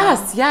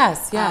 Yes.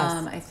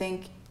 I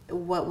think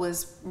what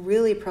was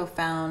really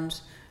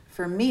profound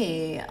for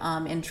me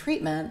in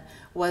treatment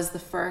was the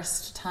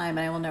first time,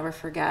 and I will never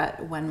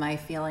forget, when my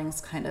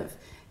feelings kind of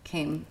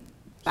came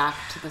back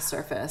to the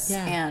surface.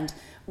 And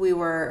we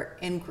were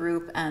in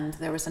group, and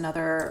there was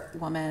another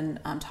woman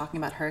talking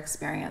about her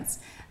experience,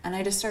 and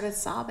I just started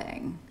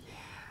sobbing,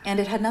 and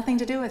it had nothing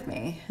to do with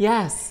me.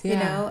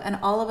 And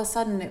all of a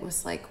sudden it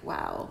was like,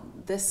 wow,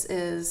 this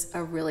is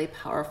a really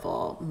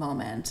powerful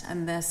moment,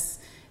 and this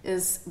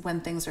is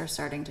when things are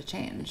starting to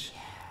change.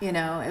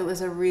 It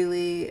was I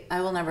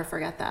will never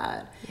forget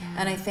that.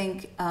 And I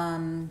think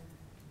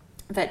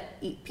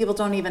that people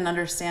don't even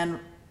understand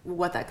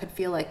what that could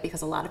feel like,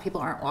 because a lot of people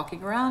aren't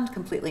walking around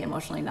completely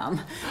emotionally numb.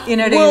 I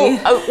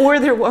mean? Or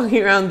they're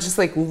walking around just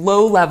like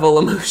low level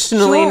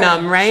emotionally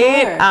numb,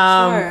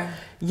 right?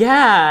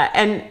 Yeah,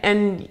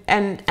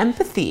 and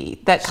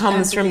empathy that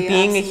comes from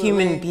being a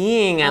human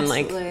being and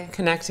like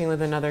connecting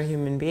with another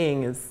human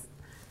being is.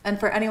 And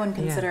for anyone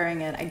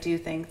considering it, I do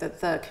think that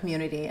the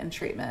community and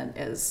treatment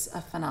is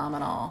a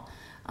phenomenal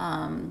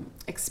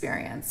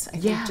experience. I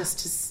think just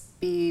to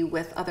be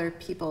with other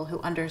people who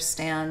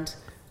understand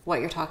what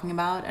you're talking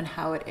about and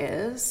how it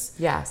is.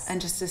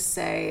 And just to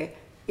say,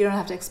 you don't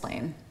have to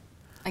explain.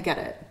 I get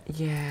it.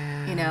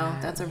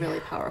 That's a really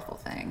powerful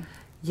thing.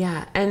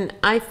 And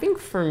I think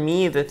for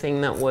me, the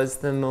thing that was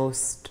the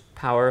most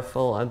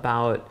powerful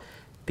about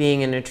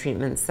being in a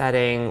treatment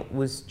setting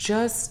was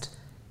just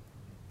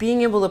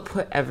being able to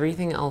put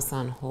everything else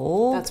on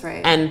hold. That's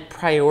right. And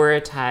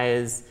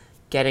prioritize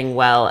getting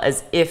well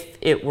as if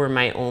it were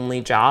my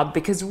only job,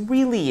 because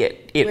really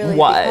it really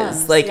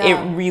was. It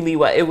really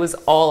was. It was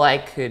all I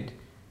could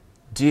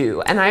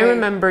do. And I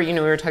remember, we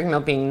were talking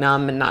about being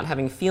numb and not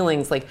having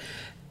feelings. Like,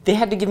 they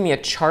had to give me a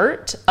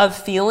chart of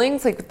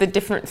feelings, like the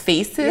different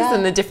faces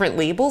and the different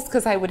labels,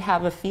 because I would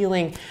have a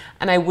feeling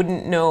and I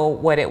wouldn't know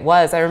what it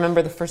was. I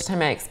remember the first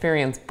time I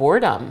experienced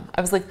boredom.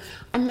 I was like,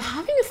 I'm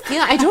having a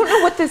feeling. I don't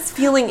know what this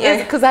feeling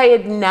is, because I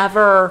had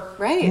never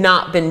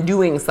not been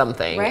doing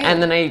something.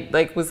 And then I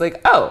like was like,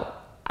 oh,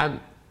 I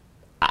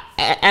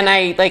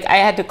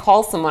had to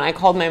call someone. I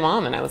called my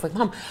mom and I was like,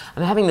 Mom,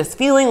 I'm having this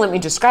feeling. Let me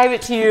describe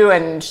it to you.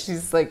 And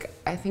she's like,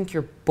 I think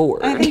you're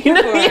bored. I think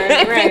you're bored.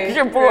 I think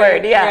you're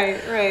bored.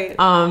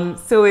 Right.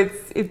 So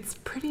it's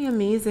pretty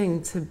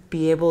amazing to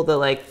be able to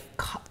like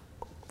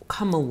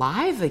come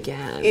alive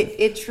again.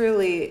 It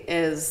truly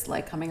is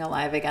like coming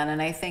alive again.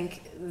 And I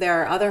think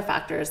there are other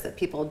factors that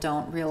people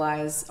don't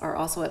realize are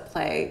also at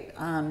play.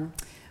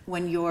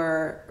 When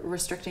you're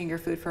restricting your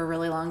food for a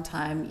really long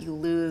time, you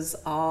lose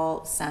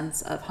all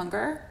sense of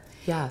hunger.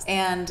 Yes.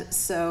 And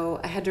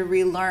so I had to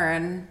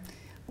relearn,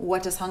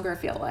 what does hunger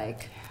feel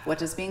like? What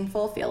does being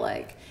full feel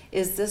like?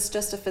 Is this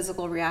just a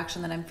physical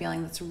reaction that I'm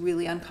feeling that's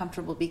really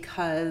uncomfortable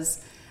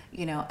because,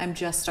 I'm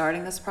just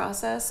starting this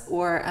process,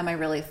 or am I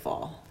really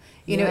full?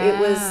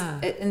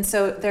 And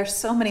so there's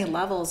so many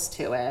levels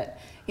to it.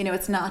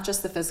 It's not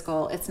just the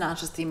physical, it's not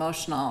just the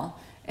emotional.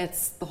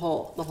 It's the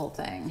whole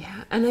thing.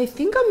 Yeah, and I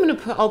think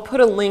I'll put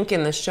a link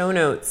in the show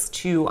notes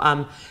to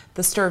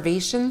the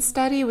starvation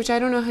study, which I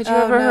don't know, had you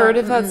ever heard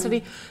of that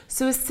study?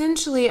 So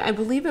essentially, I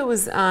believe it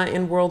was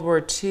in World War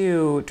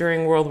II,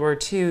 during World War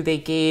II, they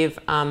gave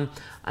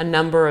a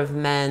number of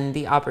men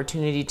the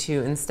opportunity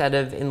to, instead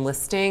of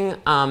enlisting,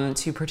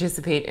 to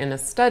participate in a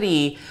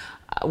study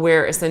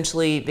where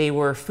essentially they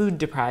were food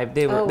deprived.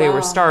 They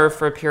were starved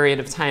for a period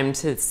of time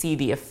to see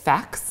the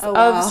effects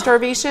of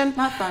starvation.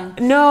 Not fun.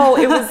 No,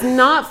 it was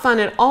not fun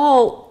at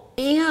all.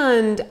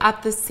 And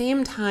at the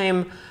same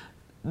time,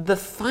 the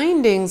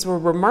findings were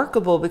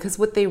remarkable, because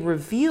what they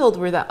revealed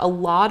were that a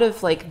lot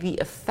of like the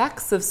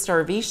effects of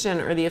starvation,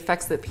 or the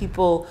effects that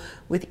people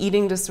with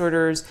eating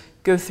disorders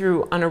go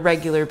through on a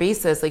regular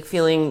basis, like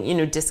feeling,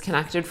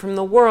 disconnected from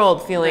the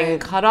world, feeling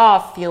cut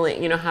off,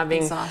 feeling,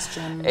 having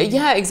exhaustion.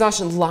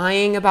 Exhaustion,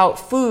 lying about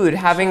food,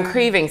 having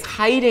cravings,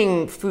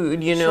 hiding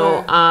food,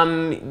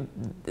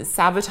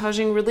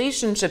 sabotaging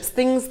relationships,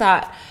 things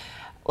that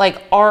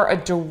like are a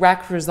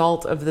direct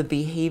result of the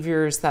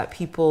behaviors that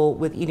people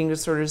with eating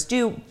disorders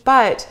do.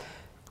 But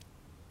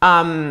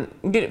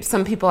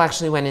some people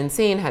actually went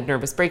insane, had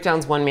nervous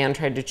breakdowns. One man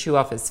tried to chew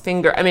off his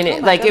finger. I mean,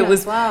 it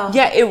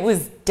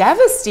was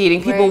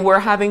devastating. People were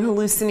having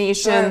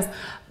hallucinations.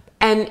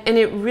 And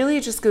it really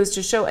just goes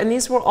to show, and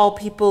these were all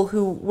people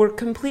who were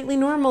completely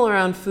normal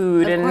around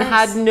food and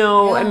had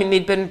no, I mean,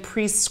 they'd been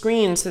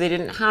pre-screened, so they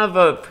didn't have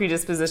a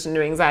predisposition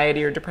to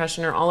anxiety or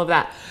depression or all of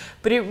that.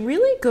 But it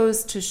really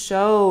goes to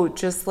show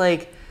just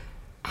like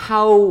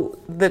how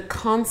the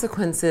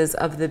consequences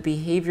of the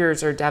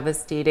behaviors are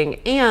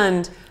devastating,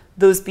 and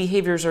those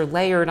behaviors are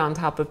layered on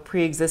top of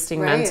pre-existing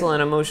mental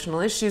and emotional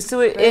issues. So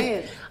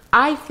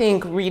I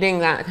think reading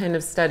that kind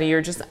of study,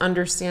 or just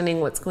understanding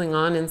what's going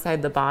on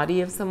inside the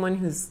body of someone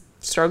who's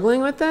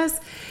struggling with this,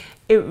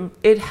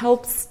 it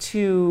helps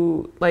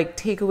to like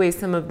take away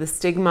some of the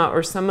stigma,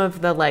 or some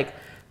of the like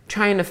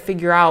trying to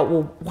figure out,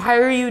 well, why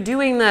are you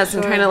doing this?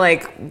 And trying to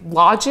like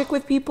logic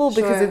with people,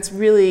 because it's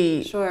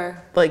really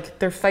like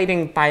they're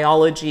fighting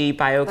biology,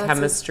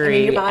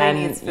 biochemistry. Your body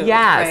needs food,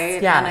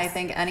 right? And I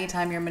think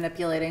anytime you're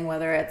manipulating,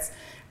 whether it's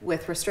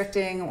with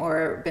restricting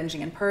or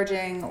binging and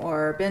purging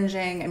or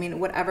binging, I mean,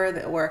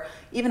 whatever, or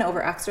even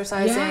over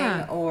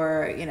exercising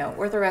or,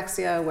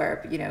 orthorexia,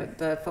 where,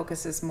 the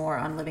focus is more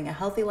on living a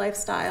healthy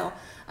lifestyle.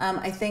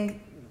 I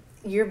think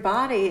your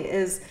body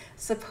is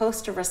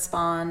supposed to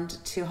respond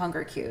to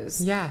hunger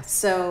cues. Yes.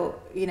 So,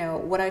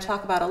 what I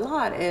talk about a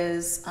lot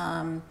is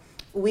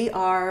we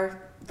are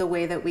the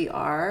way that we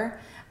are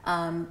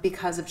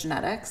because of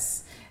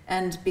genetics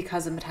and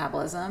because of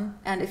metabolism.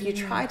 And if you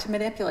try to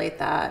manipulate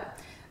that,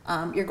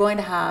 you're going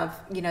to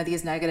have,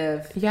 these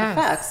negative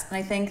effects. And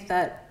I think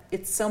that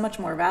it's so much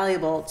more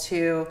valuable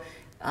to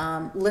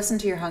listen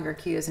to your hunger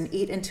cues and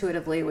eat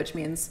intuitively, which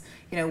means,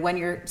 when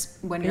you're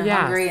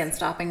hungry, and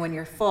stopping when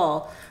you're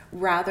full,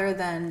 rather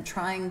than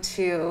trying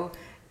to,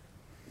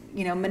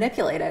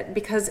 manipulate it.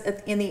 Because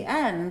in the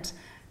end,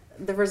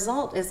 the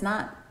result is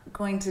not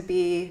going to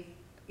be,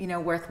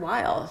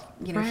 worthwhile.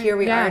 Here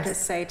we are to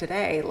say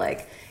today,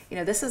 like,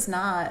 this is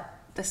not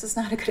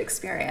a good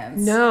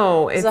experience.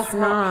 No, it's a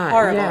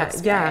horrible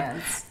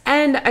experience.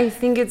 And I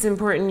think it's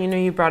important,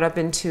 you brought up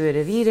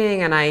intuitive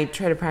eating, and I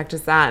try to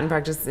practice that and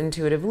practice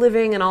intuitive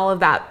living and all of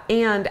that.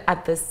 And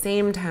at the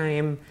same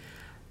time,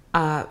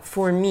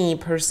 for me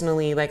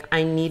personally, like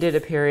I needed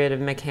a period of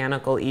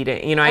mechanical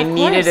eating. I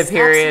needed a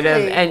period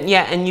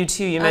and you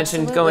too, you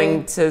mentioned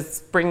going to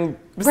spring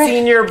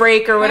senior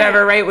break or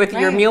whatever, with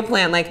your meal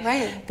plan,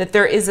 that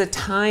there is a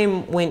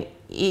time when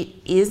it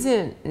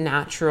isn't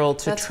natural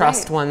to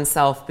trust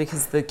oneself,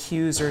 because the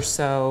cues are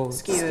so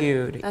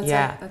skewed.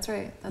 That's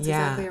right. That's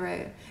exactly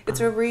right. It's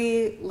a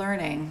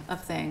relearning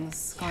of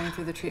things going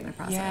through the treatment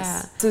process.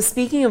 Yeah. So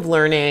speaking of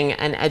learning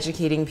and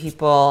educating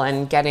people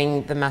and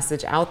getting the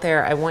message out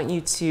there, I want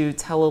you to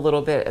tell a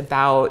little bit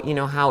about,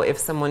 how if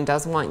someone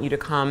does want you to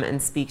come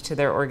and speak to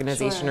their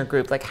organization or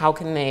group, like how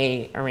can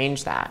they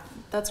arrange that?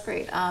 That's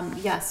great.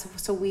 Yes,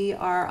 so we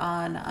are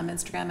on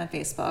Instagram and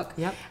Facebook.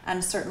 Yep.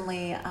 And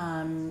certainly,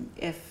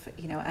 if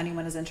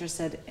anyone is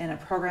interested in a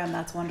program,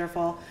 that's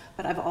wonderful.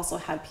 But I've also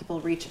had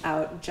people reach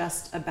out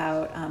just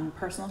about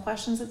personal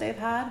questions that they've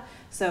had.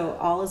 So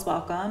all is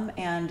welcome,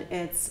 and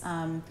it's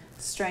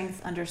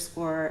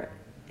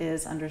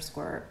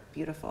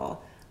strength_is_beautiful_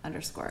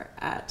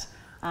 at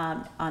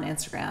on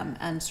Instagram,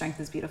 and Strength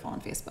is Beautiful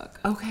on Facebook.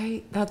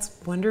 Okay, that's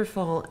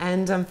wonderful.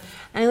 And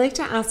I like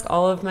to ask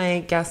all of my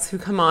guests who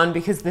come on,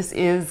 because this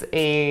is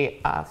a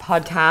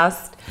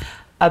podcast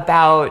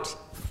about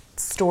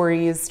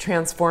stories,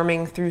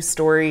 transforming through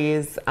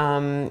stories,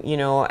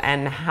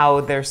 and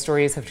how their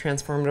stories have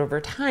transformed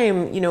over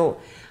time.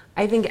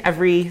 I think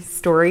every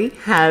story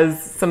has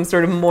some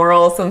sort of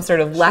moral, some sort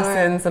of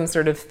lesson, some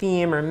sort of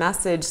theme or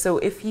message. So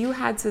if you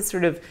had to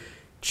sort of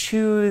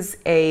choose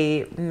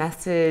a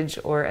message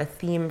or a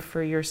theme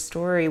for your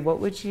story,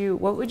 what would you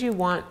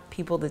want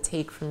people to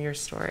take from your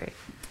story?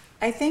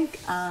 I think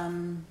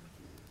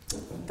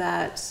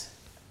that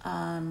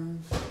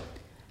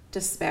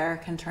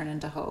despair can turn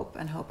into hope,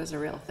 and hope is a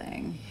real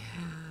thing.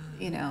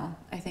 Yeah.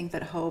 I think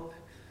that hope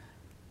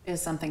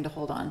is something to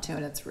hold on to,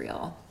 and it's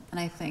real. And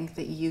I think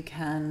that you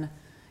can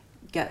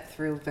get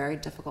through very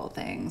difficult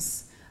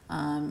things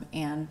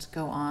and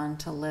go on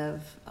to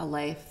live a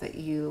life that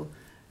you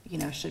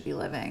should be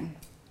living.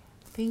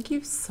 Thank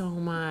you so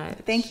much.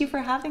 Thank you for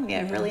having me.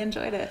 I really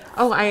enjoyed it.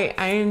 Oh,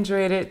 I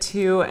enjoyed it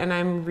too. And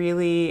I'm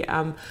really,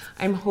 I'm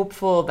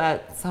hopeful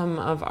that some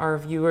of our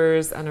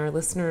viewers and our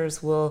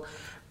listeners will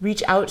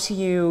reach out to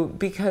you,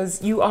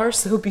 because you are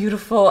so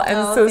beautiful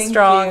and so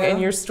strong.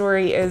 And your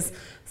story is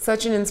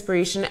such an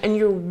inspiration, and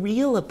you're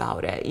real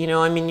about it.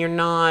 You're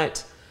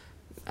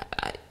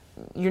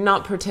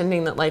not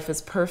pretending that life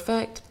is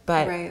perfect,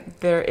 but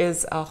there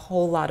is a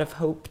whole lot of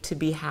hope to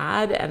be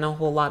had and a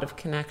whole lot of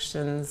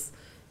connections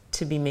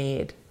to be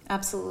made.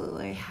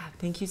 Absolutely. Yeah,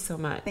 thank you so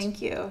much.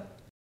 Thank you.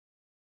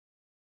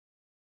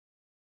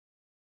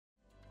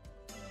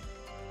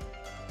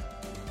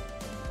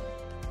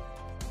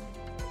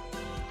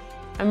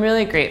 I'm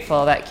really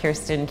grateful that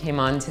Kirsten came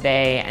on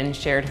today and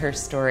shared her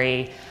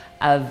story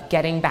of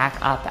getting back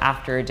up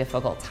after a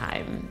difficult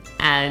time.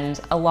 And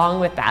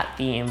along with that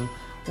theme,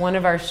 one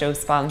of our show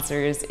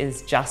sponsors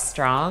is Just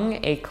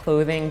Strong, a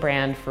clothing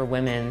brand for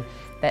women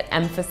that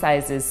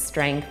emphasizes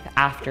strength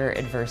after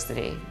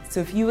adversity.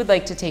 So if you would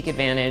like to take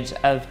advantage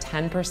of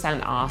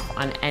 10% off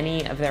on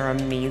any of their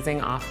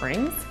amazing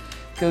offerings,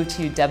 go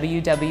to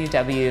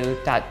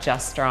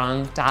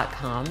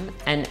www.juststrong.com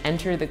and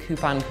enter the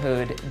coupon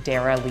code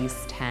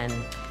DARALEASE10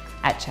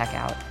 at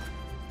checkout.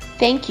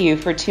 Thank you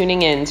for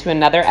tuning in to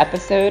another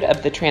episode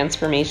of the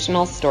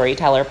Transformational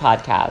Storyteller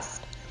Podcast.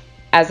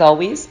 As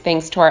always,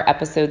 thanks to our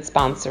episode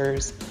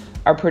sponsors,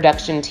 our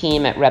production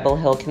team at Rebel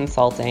Hill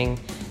Consulting,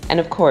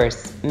 and of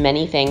course,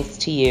 many thanks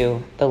to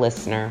you, the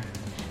listener.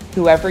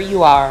 Whoever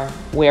you are,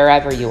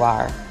 wherever you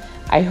are,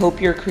 I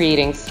hope you're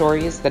creating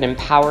stories that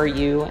empower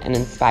you and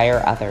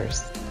inspire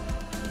others.